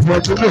kù fún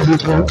ọdún lòdì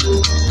kan.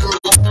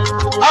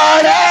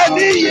 Ọ̀rẹ́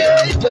mi yé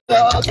jọ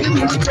kí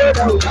mi rí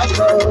kódà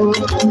òkàkọ́.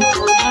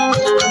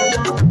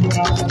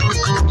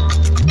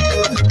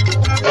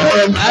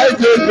 Ọ̀nà ń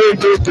tètè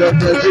jọ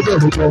kí mi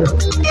rí kódà òkàkọ́.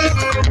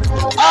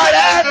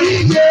 Ọ̀rẹ́ mi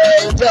yé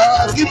jọ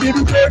kí mi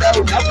rí kódà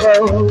òkàkọ́.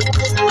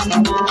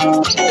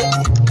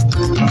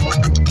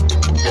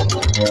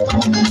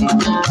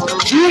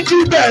 Jíjí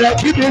bẹ̀rẹ̀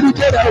kí mi rí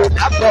kódà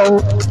òkàkọ́.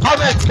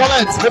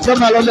 Comment ẹ fẹ́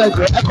máa lọ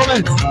lẹ́gbẹ̀ẹ́ ẹ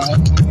comment.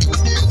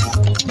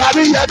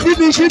 Tàbí yẹ kí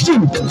mi ṣí tù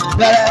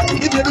bẹ̀rẹ̀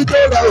kí mi rí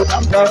kódà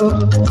òkàkọ́.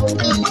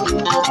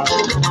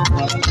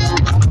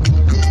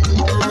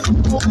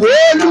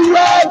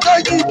 Olúwa tó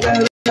yí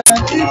bẹ̀rẹ̀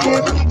kí mi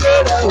rí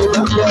kódà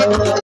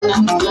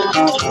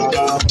òkàkọ́.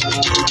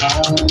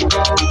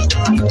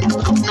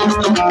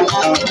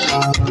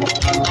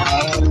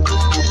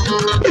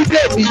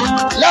 Ìdè mi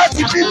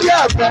láti fi bí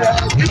àpẹẹrẹ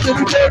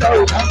nítorí pé ọ̀rọ̀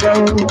ò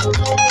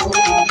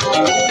dábọ̀.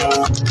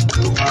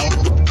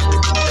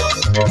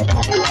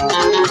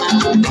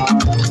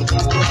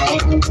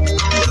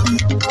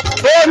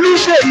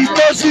 Olúṣèyí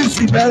tó sì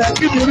sì bẹ̀rẹ̀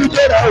nítorí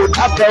pé ọ̀rọ̀ ò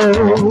dábọ̀.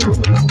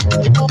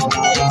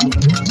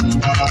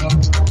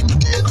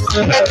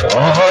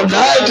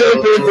 Ọ̀nà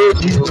ìjọba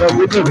ìjọba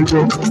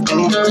ìjọba.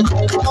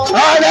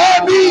 Ọ̀rẹ́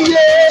mi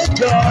yé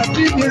jọ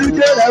nítorí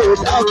pé ọ̀rọ̀ ò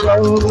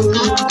dábọ̀.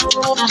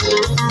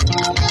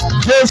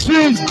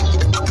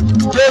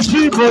 Jésù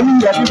ìbòrí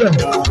ìyàbíbẹ̀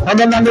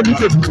ọlọ́lá lórí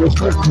tèmi kò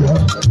fẹ́ sí ọ.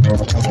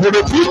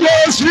 Èrè tí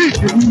Jésù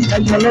ìbòrí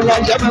ẹ̀yìn ọlọ́lá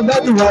ìjọba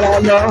gbẹ́dùn ara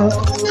lọ.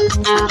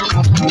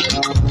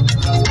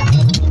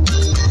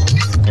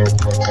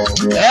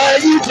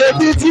 Ẹ̀yin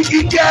tèmi tí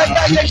King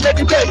Atayese ṣe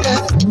ní bẹ̀rẹ̀.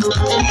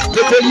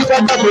 Gbogbo yìí bá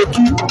tàbí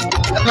kí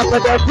ẹ̀ka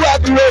pẹ̀lú fún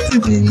àdúró sí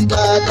mi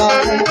dáadáa.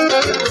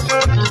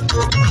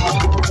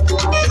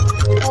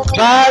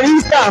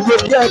 Barista mo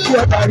kí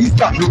ẹ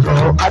barista mi kọ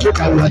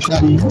Adékàwé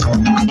Àṣàyí.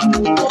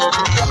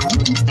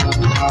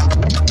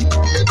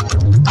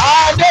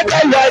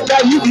 Adékàwé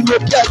Àṣàyí ni mo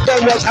kí ẹ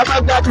wọ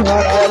sábàgbádùn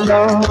ara ẹ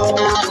lọ.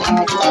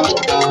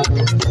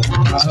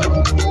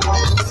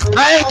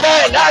 Àìpẹ́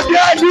ìdábí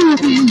ọdún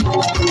mi,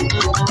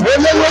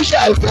 olówó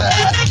ṣàìpẹ́,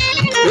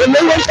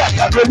 olówó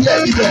ṣàkàtọ́ ní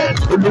ẹ̀rí bẹ̀,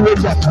 olówó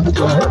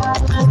ṣàkàtọ́.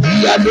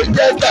 Ìyá ló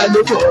jẹ́ ká ló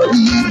bọ̀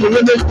rí, owó ló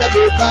jẹ́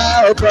ló bá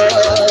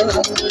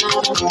ọkọ̀.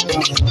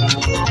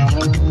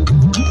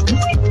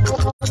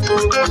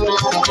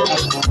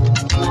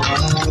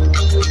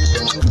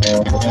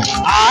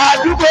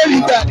 Àdúgbò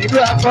ìgbà nínú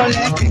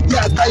akọrin King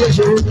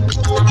Atayese.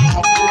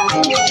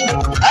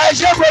 Ẹ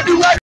ṣe mo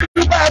dúpẹ́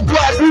àbú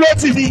àdúró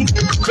tì mí.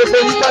 Gbogbo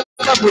nípa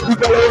nípa mo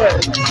dúpẹ́ lọ́wọ́ ẹ̀.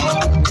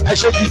 Ẹ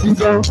ṣe gidi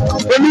gan.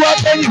 Olúwa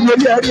kẹ́yìn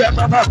lórí ẹ̀rí ẹ̀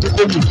máa máa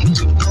kókó mi.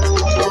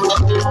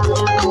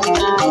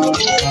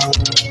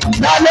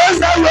 Ta ló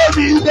sanwó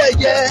mi ibẹ̀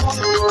jẹ́?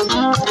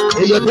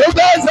 Èèyàn tó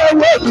bá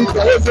sanwó mi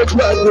tẹ̀wé fojú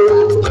àgbo.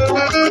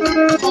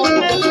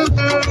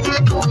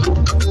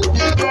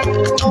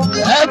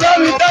 Ẹgbẹ́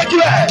mi tọ́jú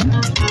ẹ̀,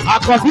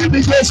 àkọ́bí mi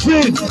ṣe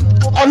street,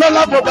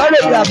 ọlọ́lá mo bá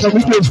rèé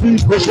àkọ́bí ṣe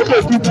street, kò ṣe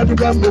bèbí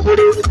dúpẹ́ gbogbo.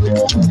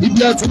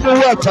 Ibi ẹtí mo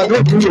wọ ọ̀tọ̀ ló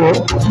kú wò ó,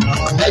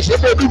 ẹ ṣe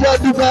bèbí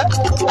dúpẹ́,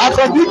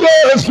 àkọ́bí ṣe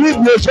street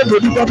ló ṣe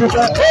bèbí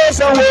dúpẹ́, ó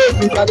sanwó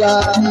mi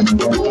dáadáa.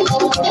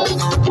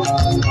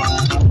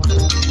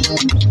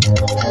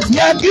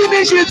 Yẹ kí ni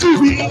ṣe tù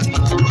mí,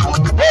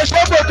 ó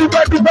ṣe bèbí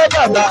dúpẹ́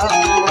bàbá.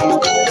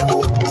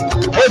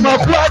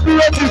 Ìmọ̀kú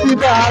adúró ti fi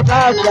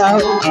dáadáa gbà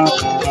ó.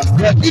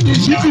 Yẹ̀kí ni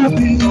ṣíbí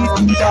mi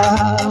ìgbà.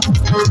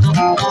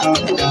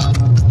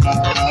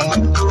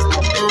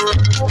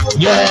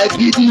 yẹ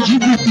gidi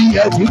jìbìtì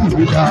yẹ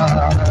gidi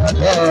dáadáa.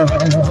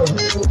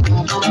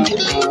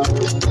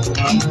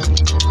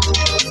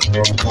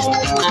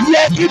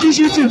 Yẹ gidi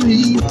ṣí tù mí,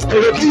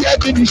 èrò kí yẹ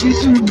gidi ṣí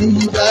tù mí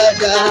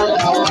dáadáa.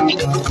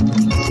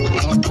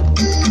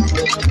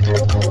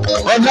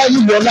 Ọlá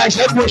yìí ọlá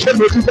ìṣẹ́gun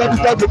òṣèlú dúpẹ́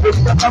gbogbo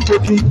ìjọba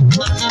bòkì.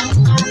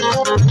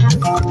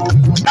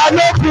 Ta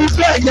ló kú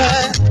bẹ́ẹ̀ yẹn?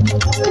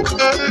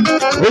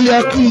 Ó yẹ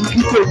kí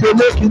gbogbo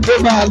lókì tó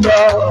máa lọ.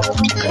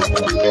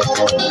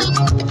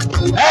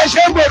 Ẹ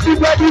ṣe mo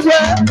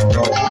dúpẹ́.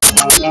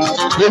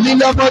 Èmi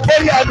lọmọ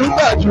torí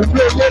àdúgbò jù bí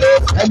olóró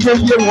ẹgbẹ́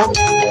yé wọn.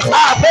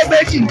 Àbẹ́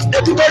méjì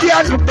èmi torí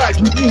àdúgbò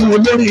jù bí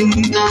olórí.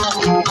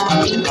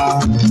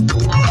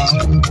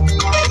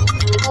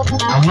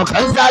 Àwọn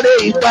kan sáré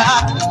ipá,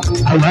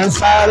 àwọn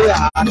sáré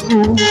àánú.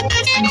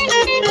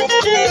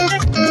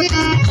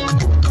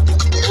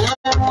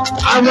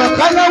 Àwọn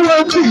kan náwó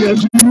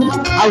gbìyànjú,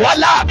 àwọn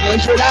láàbẹ̀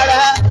ṣe rárá.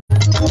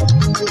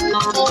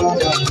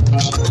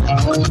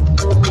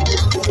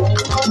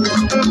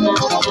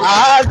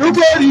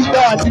 Àdúgbò rí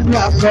gbà nínú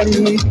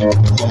akọrin.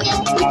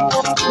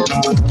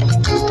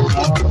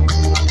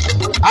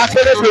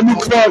 Akérèdọ́lù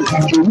Paul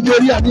òun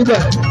lórí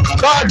àníbẹ̀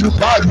bọ́ọ̀lù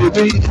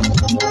mi.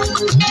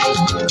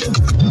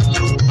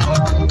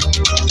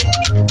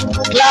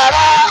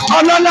 Clara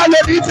ọlọ́lá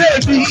lórí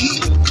tèmi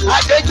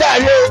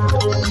Adéjàre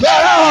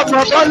yàrá ọmọ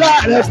bọ́lá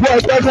rẹ̀ fún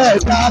ọjọ́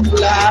mẹ́ta.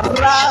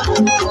 Clara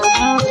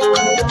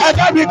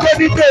ẹgbẹ́ mi kò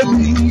ní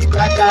tèmi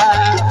kàkà.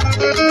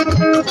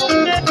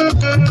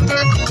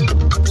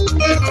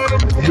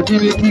 Èmi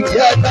ni kì í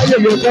jẹ́ táyé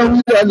yóò fẹ́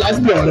wúlò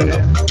láti ọ̀rẹ́.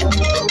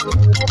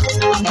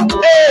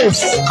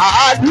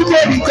 Àdúgbò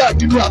nígbà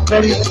nínú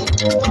àkọrin.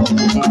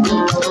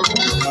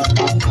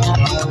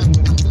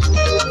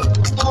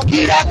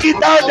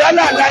 Kìràkìtà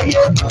ọ̀dọ́là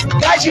láyé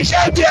ká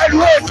ṣiṣẹ́ bí ẹrú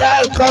òdà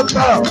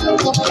kankan.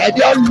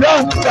 Ẹ̀dẹ̀ ọlọ́run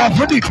gbà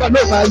fún nìkan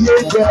ló máa yé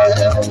jẹ.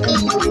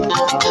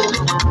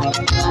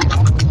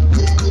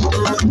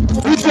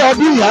 Títí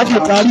ọdún ìyá ti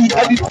parí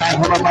ẹni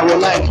tàìmọ́ máa wọ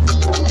láì.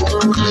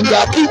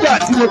 Ìgbàkígbà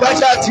tí mo bá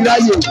ṣáà ti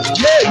ráyè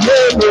yéèyé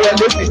mo rẹ̀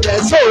ló fi jẹ́.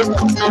 So,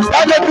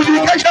 lábẹ́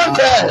communication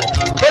bell,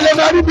 ó lè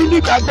máa rí mi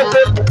nígbà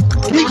gbogbo.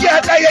 King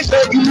Atayese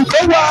ìlú tó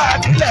wà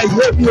nílẹ̀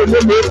yóò bí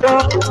olóògbé mọ́.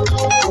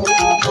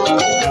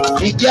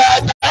 King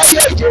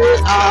Atayese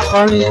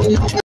akọrin.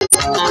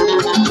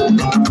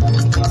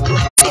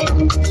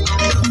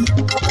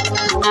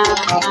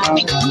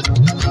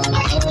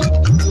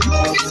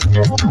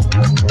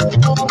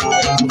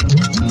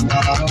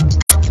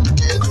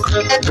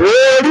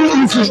 Orí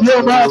ìsìn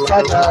yóò máa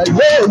padà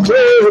yóò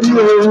lórí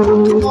o.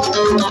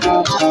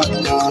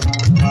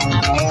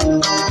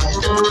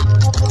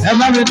 Ẹ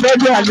má mi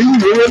tọ́jú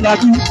àlíyìn owó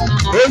lábí,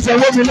 ó ń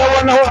sanwó mi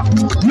lọ́wọ́lọ́wọ́.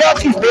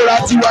 Lọ́ọ̀kì gbéra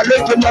tiwa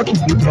lójú lọ́ọ̀kì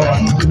gbéra,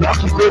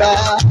 lọ́ọ̀kì gbéra.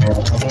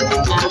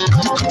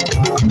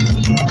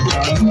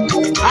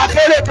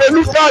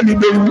 Akérèdọ́lù fọ́ọ̀nù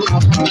lòun.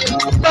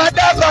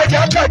 Bàdá kọjá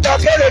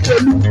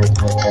Akérèdọ́lù.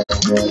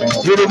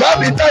 Yorùbá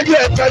mi tọ́jú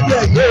ẹ̀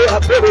yóò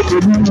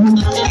Akérèdọ́lù.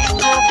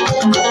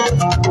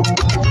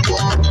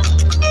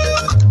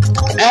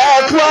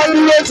 Ẹ̀kú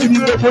ọdúró sì ní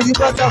gbogbo ní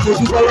pátá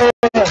fojúkọ́ lọ́wọ́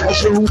ẹ̀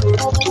ṣeun.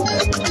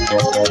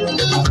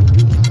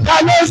 Ká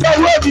ló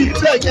sanwó mi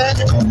ìfẹ́ yẹn?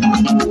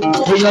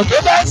 Èèyàn tó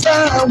bá san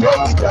àwọn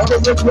ìjà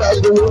gbogbo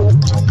àgbò.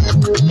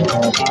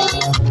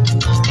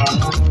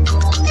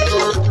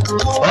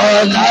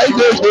 Ọ̀la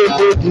ìgbègbè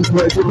ìgbò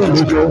ẹ̀dúgbò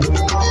lójó.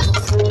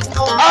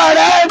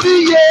 Ọ̀rẹ́ mi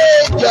yé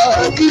jọ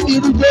kí ni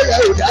irúgbó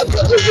rẹ̀ ò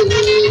dábọ̀.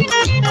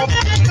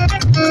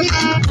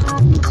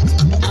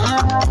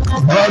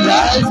 Ọ̀la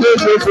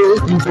ìgbègbè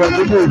ìgbò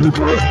ẹ̀dúgbò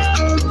lójó.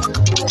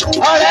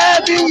 Ọ̀rẹ́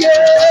mi yé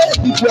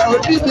ìgbà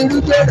onídìrí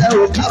bẹ̀rẹ̀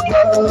ò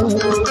kábọ̀.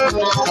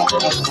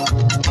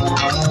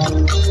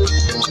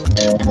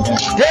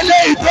 Délé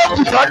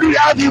ìtọ́kù tọ́dún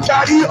yá fi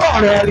parí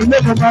ọ̀rẹ́ rí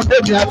lẹ́nu máa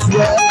bẹ̀rẹ̀ àti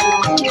ẹ̀.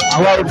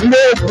 Àwọn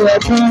òdílé ètò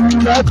ẹ̀kún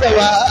lọ́tẹ̀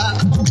wá.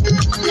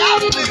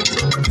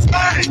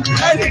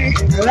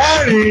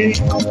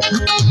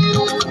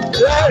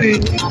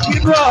 Rẹ́rìn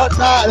nínú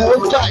ọ̀tá rẹ̀ ó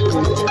gbàgbé.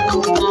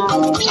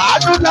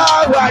 Àánú náà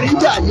wà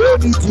nígbà yóò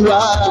ní tiwa.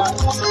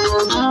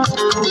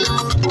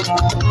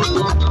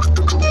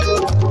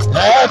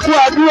 Ẹ̀kú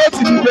àdúró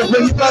ti di gbogbo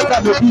yín bá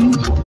tàbí bí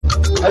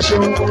ẹ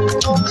ṣeun.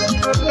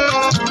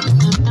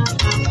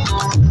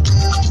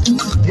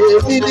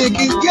 Èmi ni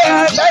King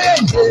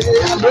Atayese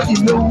lónìí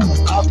lóhùn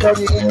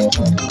akọrin.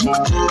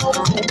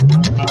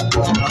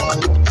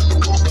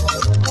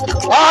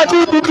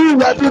 Ọdún dúdú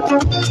ìwà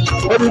tuntun,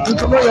 orí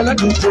tuntun ló yẹ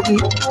lẹ́nu ìṣòwò.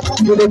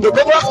 Ìrètò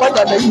tó bá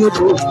padà lẹ́yìn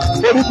odò,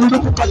 orí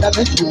burúkú padà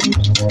lẹ́yìn òbí.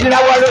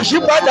 Ìràwọ̀ rẹ̀ ṣí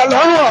padà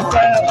lọ́rùn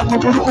ọ̀fẹ́, ọmọ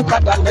burúkú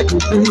padà lẹ́yìn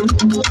òbí.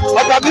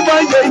 Ọba mímọ́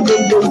yẹ iye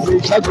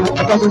ìṣẹ́gun,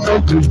 ọba mímọ́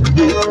yẹ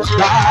iye.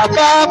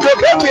 Bàbá mo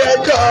kéwì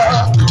ẹjọ́,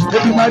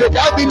 Èdùmàrè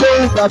dábì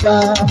lóhùn bàbá.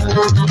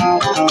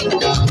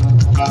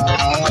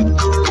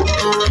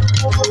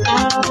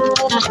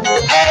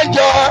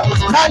 Ẹjọ́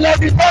lálẹ́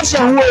ní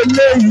fọ́sàn owó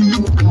eléyìí.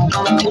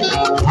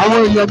 Àwọn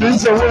èèyàn mi ń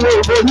sanwó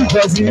owó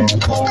onífẹ̀ẹ́ sí.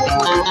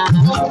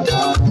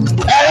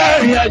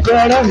 Ẹlẹ́rìn ẹjọ́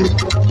ọ̀rẹ́ mi.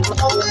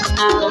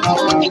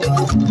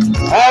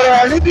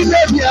 Ọ̀rọ̀ nídìílé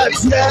mi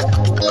àti ẹ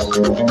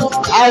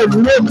A ò ní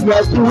lè fi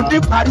ọdún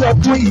níparí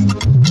ọdún yìí.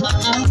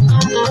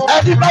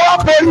 Ẹni bá wá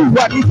borí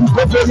ìwà níbi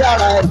gbogbo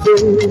yàrá ẹgbẹ́.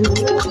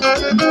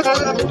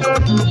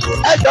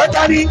 Ẹjọ́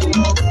dání,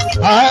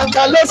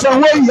 àǹkà ló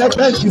sanwó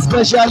ìyẹ́pẹ̀jì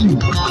specially.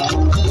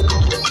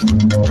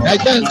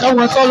 Ẹ̀jẹ̀ nǹkan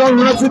wọn tọ́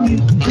lọ́rùn rántí mi,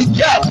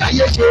 ìjẹ́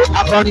àtàyè ṣe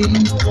akọrin.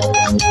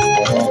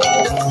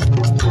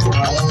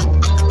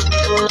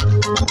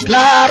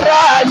 Lára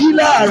yìí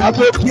lára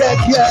tó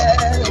kíákíá.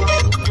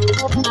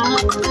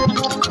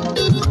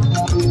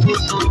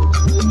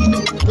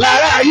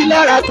 Lára yìí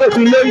lára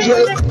tóbi ló ń ṣe,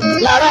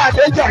 lára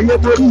àdéjà yẹ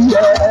borí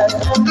yẹ.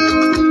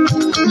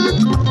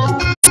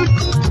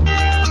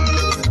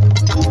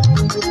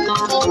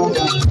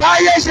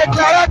 Báyé ṣe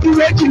Clara tí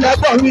méjì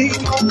lọ́dọ̀ mi,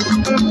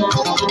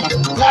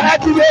 Clara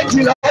tí méjì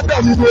lọ́dọ̀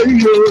mi borí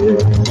yẹ.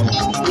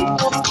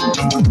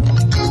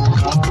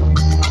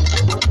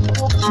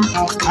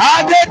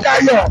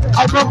 Adédayọ̀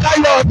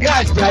Ọmọkáyọ̀ ní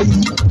Àjàyí.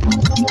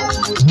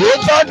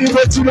 Lóòótọ́ ni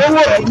mo ti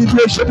lówó ẹ̀yìn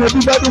bí o ṣe mo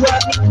dúpẹ́dúpẹ́.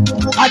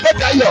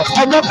 Adédayọ̀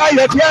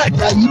Ọmọkáyọ̀ ní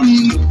Àjàyí ní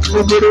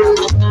ògbèrè.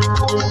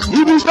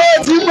 Ibi tó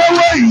ti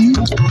gbówó yìí,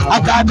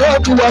 àtàdé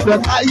òkú ọbẹ̀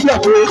káyọ̀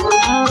pé.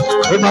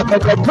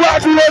 Ìmọ̀kẹ̀kẹ̀ bú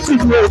adúró sì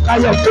ní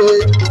òkáyọ̀ pé.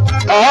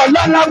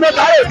 Ọlọ́lá mo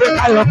bá èdè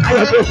káyọ̀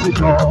káyọ̀ tó fi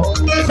jọ.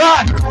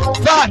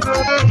 Fan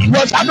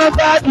ìwọ sàmọ́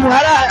bá dùn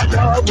ara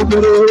ẹ̀jọ̀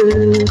ògbèrè.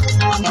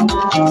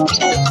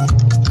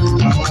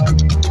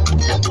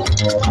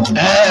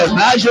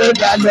 Má ṣe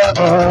dalẹ̀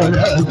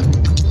ọ̀rẹ́ mi.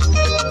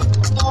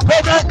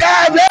 Gbogbo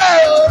káàdé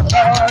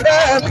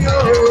ọ̀rẹ́ mi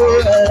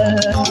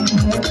ò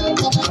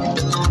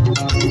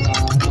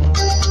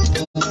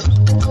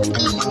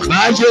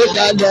má ṣe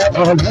dalẹ̀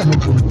ọ̀rẹ́ mi.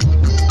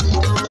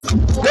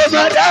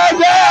 Gbogbo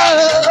káàdé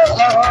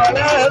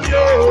ọ̀rẹ́ mi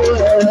ò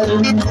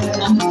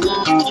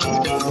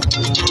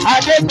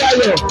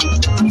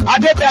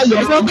Adédayọ̀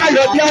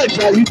Ọmọkáyọ̀ bí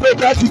Àjàyí tó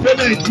bá ti dé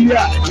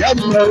Nàìjíríà yẹn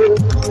mọ̀ o.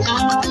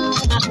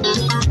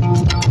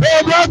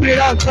 Gbogbo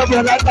mìíràn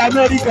sọ̀rọ̀ láti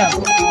Amẹ́ríkà.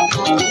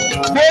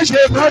 Bó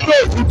ṣe mọ́tò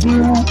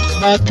tuntun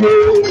máa tó.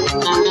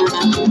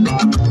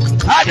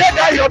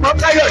 Adédayọ̀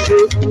Ọmọkáyọ̀dé,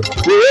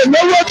 òye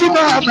lówó tí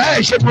máa máa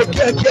ṣe mo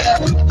kẹ́kẹ́.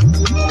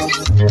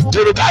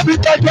 Yorùbá bí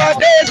tọ́jú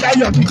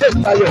Adédayọ̀ bí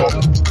Adédayọ̀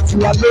tí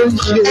wà ló ń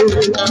ṣe.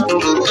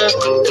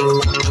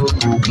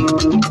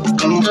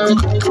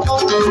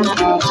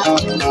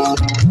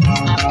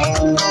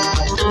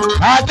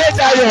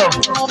 Adédayọ̀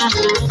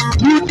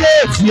bí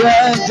déètì ẹ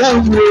jẹ́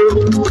wo.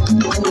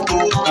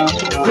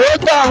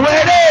 Gbogbo àwọn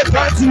eré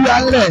ìtàn ti wà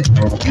lẹ̀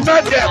iná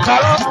ti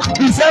ẹ̀kọ́rọ́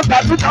December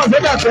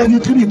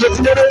 2023 ló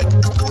ti lérè.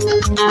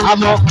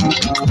 Àmọ́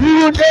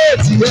irú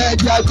déètì ẹ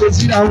jẹ́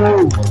àgbèjì àwọn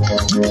o.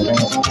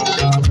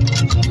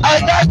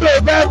 Adájọ́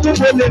ìbá tún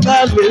mo lè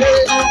máa lérè.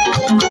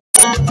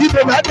 Bí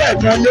mo bá dẹ̀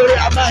gan lérè,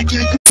 a máa yanjú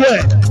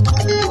ẹ̀.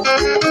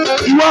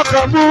 Ìwọ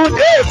kan mú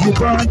déètì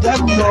kan jẹ́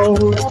mọ́ o.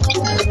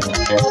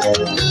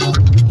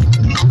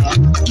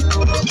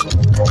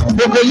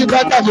 Gbogbo yín bá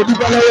tàbí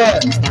dúpẹ́ lọ́wọ́ ẹ̀.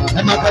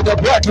 Ẹ máa gbàgbọ́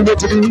bí àdúgbò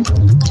ti rí.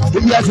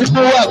 Ibi àti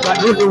fún wa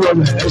àgbàdo ló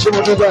wọlé. Ẹ ṣé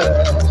mo dúpẹ́.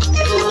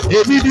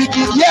 Èmi ni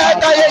kì í jẹ́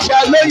Atayese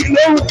lóyún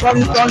lóhùn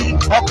kọrinkọrin.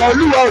 Ọkọ̀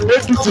olúwa ò lè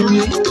tutù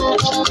mi.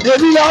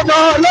 Èmi ọmọ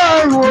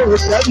Ọlọ́run ò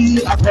sẹ́ni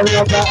akọrin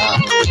ọba.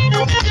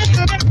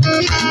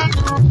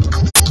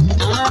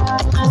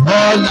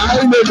 Ọ̀la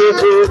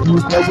ìlòlòkò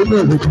ìkọ̀wé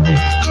náà ló kọ́.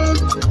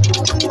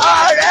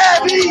 Ọ̀rẹ́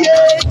mi yé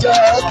jọ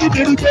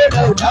kíndìnrín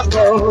gbéra ò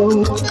dákọ̀.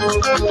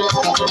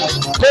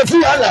 Kò sí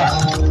wàhálà.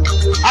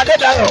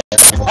 Adédayọ̀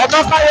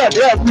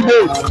Ọmọkáyọ̀dé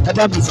ọ̀gbìnlẹ̀ ẹ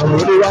bá mi sọ̀rọ̀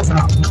lórí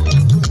WhatsApp.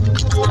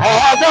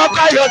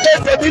 Ọmọkáyọ̀dé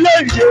tèmi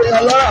lóye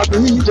ọlọ́run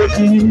mi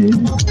lókì.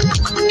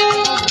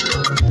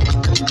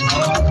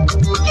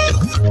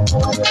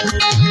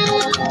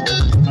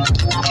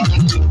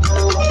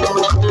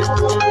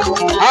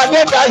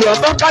 Adédayọ̀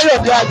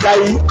Ọmọkáyọ̀dé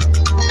Àjàyí.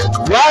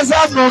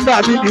 WhatsApp nọ́mbà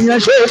mi nìyẹn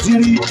ṣé o ti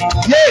rí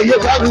yéèyé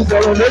bá mi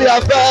sọ̀rọ̀ lórí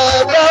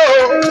afẹ́fẹ́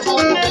o.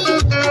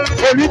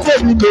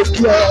 Onítèmi lè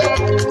kí ọ.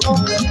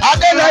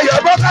 Adédayọ̀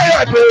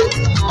Ọmọkáyọ̀dé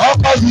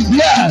ọkọ̀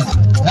Vivian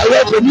ẹ̀rọ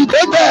tèmi tó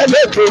bẹ́ẹ̀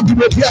lẹ́kọ̀ọ́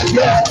ìdúró bí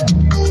ẹ̀jẹ̀.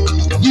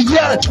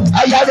 Vivian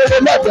ayarere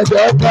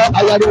lọ́dẹ̀dẹ̀ ọkọ̀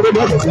ayarere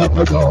lọ́dẹ̀dẹ̀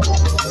ọkọ̀ jọ.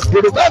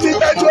 Yorùbá mi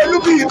tẹ́jú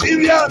olúbi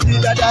Vivian mi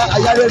dada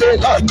ayarere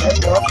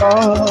lọ́dẹ̀dẹ̀ ọkọ̀.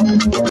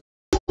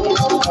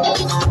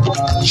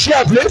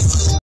 Share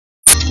please.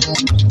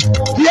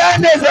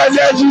 Behind this man,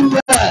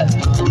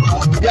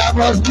 there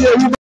must be a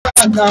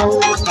woman now.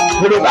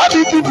 Yorùbá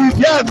mi kí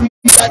Vivian mi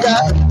dada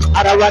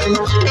ara wa ni.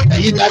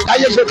 Ẹ̀yin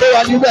Atayese tó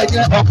wà níbẹ̀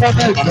jẹ́ ọkọ̀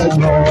mẹ́fẹ̀ẹ́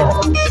lọ.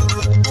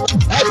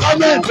 Ẹ̀kọ́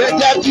mẹ́fẹ̀ẹ́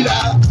jẹ́ kíra,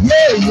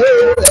 yéèyé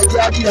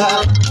ẹ̀jẹ̀ kíra.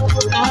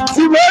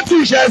 Timothy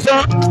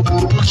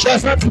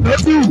Ṣẹ̀san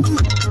Timothy,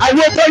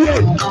 Awótóyè,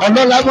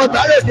 ọ̀nàlámọ́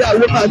tàrẹ́dì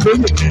àwọn máa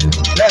lóye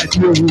bẹ́ẹ̀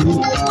ni òwú.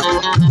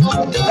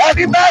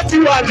 Ẹni bá ti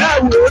wà ní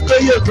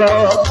Awótóyè kan,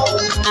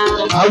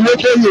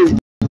 Awótóyè.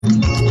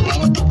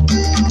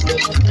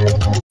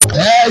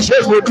 Ẹ ṣe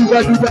mo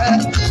dúpẹ́dúpẹ́,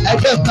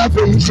 ẹgbẹ́ kan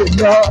fèyí ṣe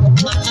yọ.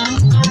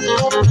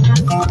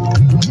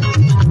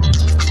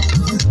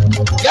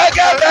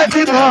 gẹ́gẹ́ bẹ́ẹ̀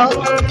ti mọ̀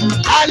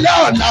alẹ́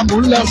ọ̀la mò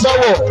ń lọ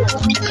sọ́wọ́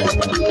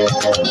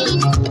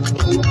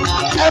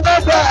ẹ má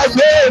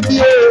gbàgbé mi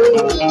o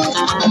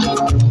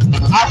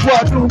àpò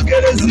ọdún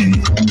kérésì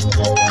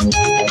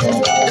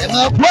ẹ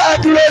má kú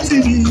àdúró sí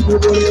mi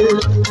gbogbo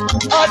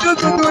ọdún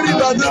tuntun rí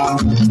bàtà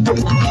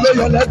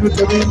lóyọ lẹ́dùn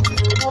tèmi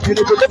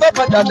ìrètò tó bá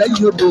padà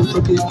lẹ́yìn odò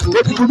òkè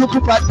òkè burúkú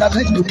padà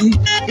lẹ́yìn mi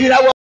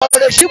ìràwọ̀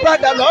ọ̀rẹ́ sí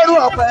padà lọ́rùn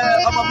ọ̀pẹ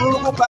ọmọ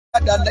burúkú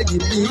padà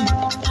lẹ́yìn mi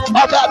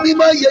ọba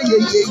mímọ́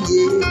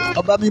yeyeyeye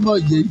ọba mímọ́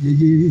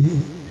yeyeye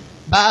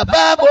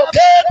bàbá mo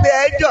képe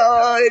ẹjọ́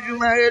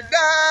Èdùmàrè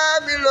dá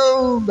mi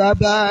lóhùn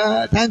bàbá.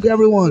 Thank you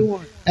everyone.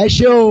 Ẹ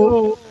ṣé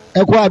o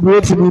ẹ kú àdúró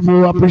tí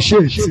mo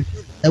appreciate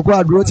ẹ kú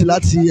àdúró tí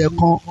láti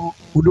ẹ̀kan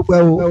mo dúpẹ́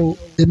o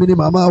èmi ni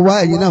màmá wá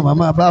ẹ̀yin náà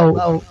màmá bá o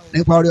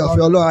nípa orí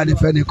ọ̀fẹ́ Ọlọ́run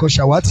àdìfẹ́ nìkan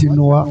ṣàwátì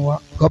inú wa.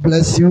 God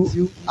bless you.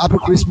 Happy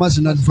Christmas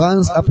in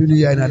advance. Happy New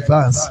Year in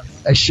advance.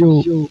 Ẹ ṣé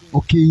o mo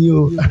kí yín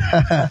o.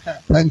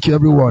 Thank you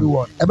everyone.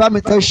 Ẹ bá mi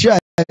tẹ ṣé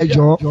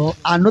ẹjọ́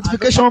a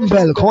notification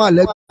bell kan wà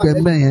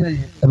lẹ́gbẹ̀ẹ́ mẹ́yẹn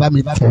ẹ bá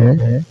mi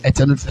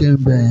tẹ notification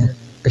bell yẹn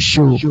ẹ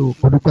ṣé o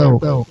mo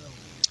dúpẹ́ o.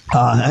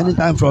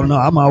 Anytime from now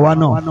a máa wá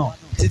náà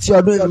títí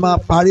ọdún yìí máa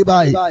parí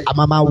báyìí a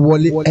máa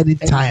wọlé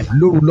anytime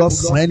lóru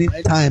lọ́sàn-án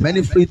anytime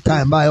any free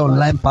time báyìí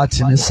online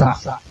party ní sáà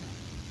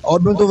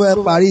ọdún tó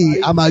fẹ́ parí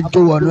a máa jó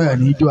wọnú ẹ̀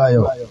ní ijó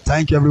ayọ̀.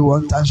 Thank you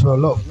everyone. Thanks for your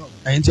love.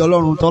 Ẹ̀yin tí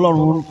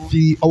Ọlọ́run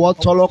fi ọwọ́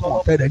tọ́lọ́kàn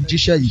tẹ̀lé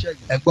jíṣẹ́ yìí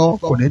ẹ gbọ́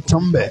kò ní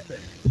tán bẹ̀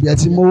ibi ẹ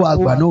ti mú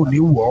àgbà náà ò ní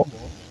wọ̀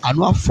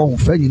àánú àfọ̀hún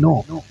fẹ́yìn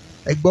náà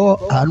ẹ gbọ́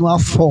àánú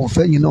àfọ̀hún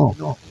fẹ́yìn náà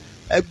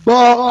ẹ gbọ́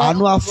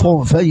àánú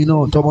àfọ̀hún fẹ́yìn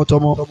náà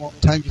tọmọtọmọ.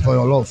 Thank you for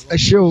your love. Ẹ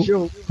ṣé o.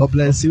 God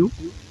bless you.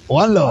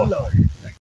 One love.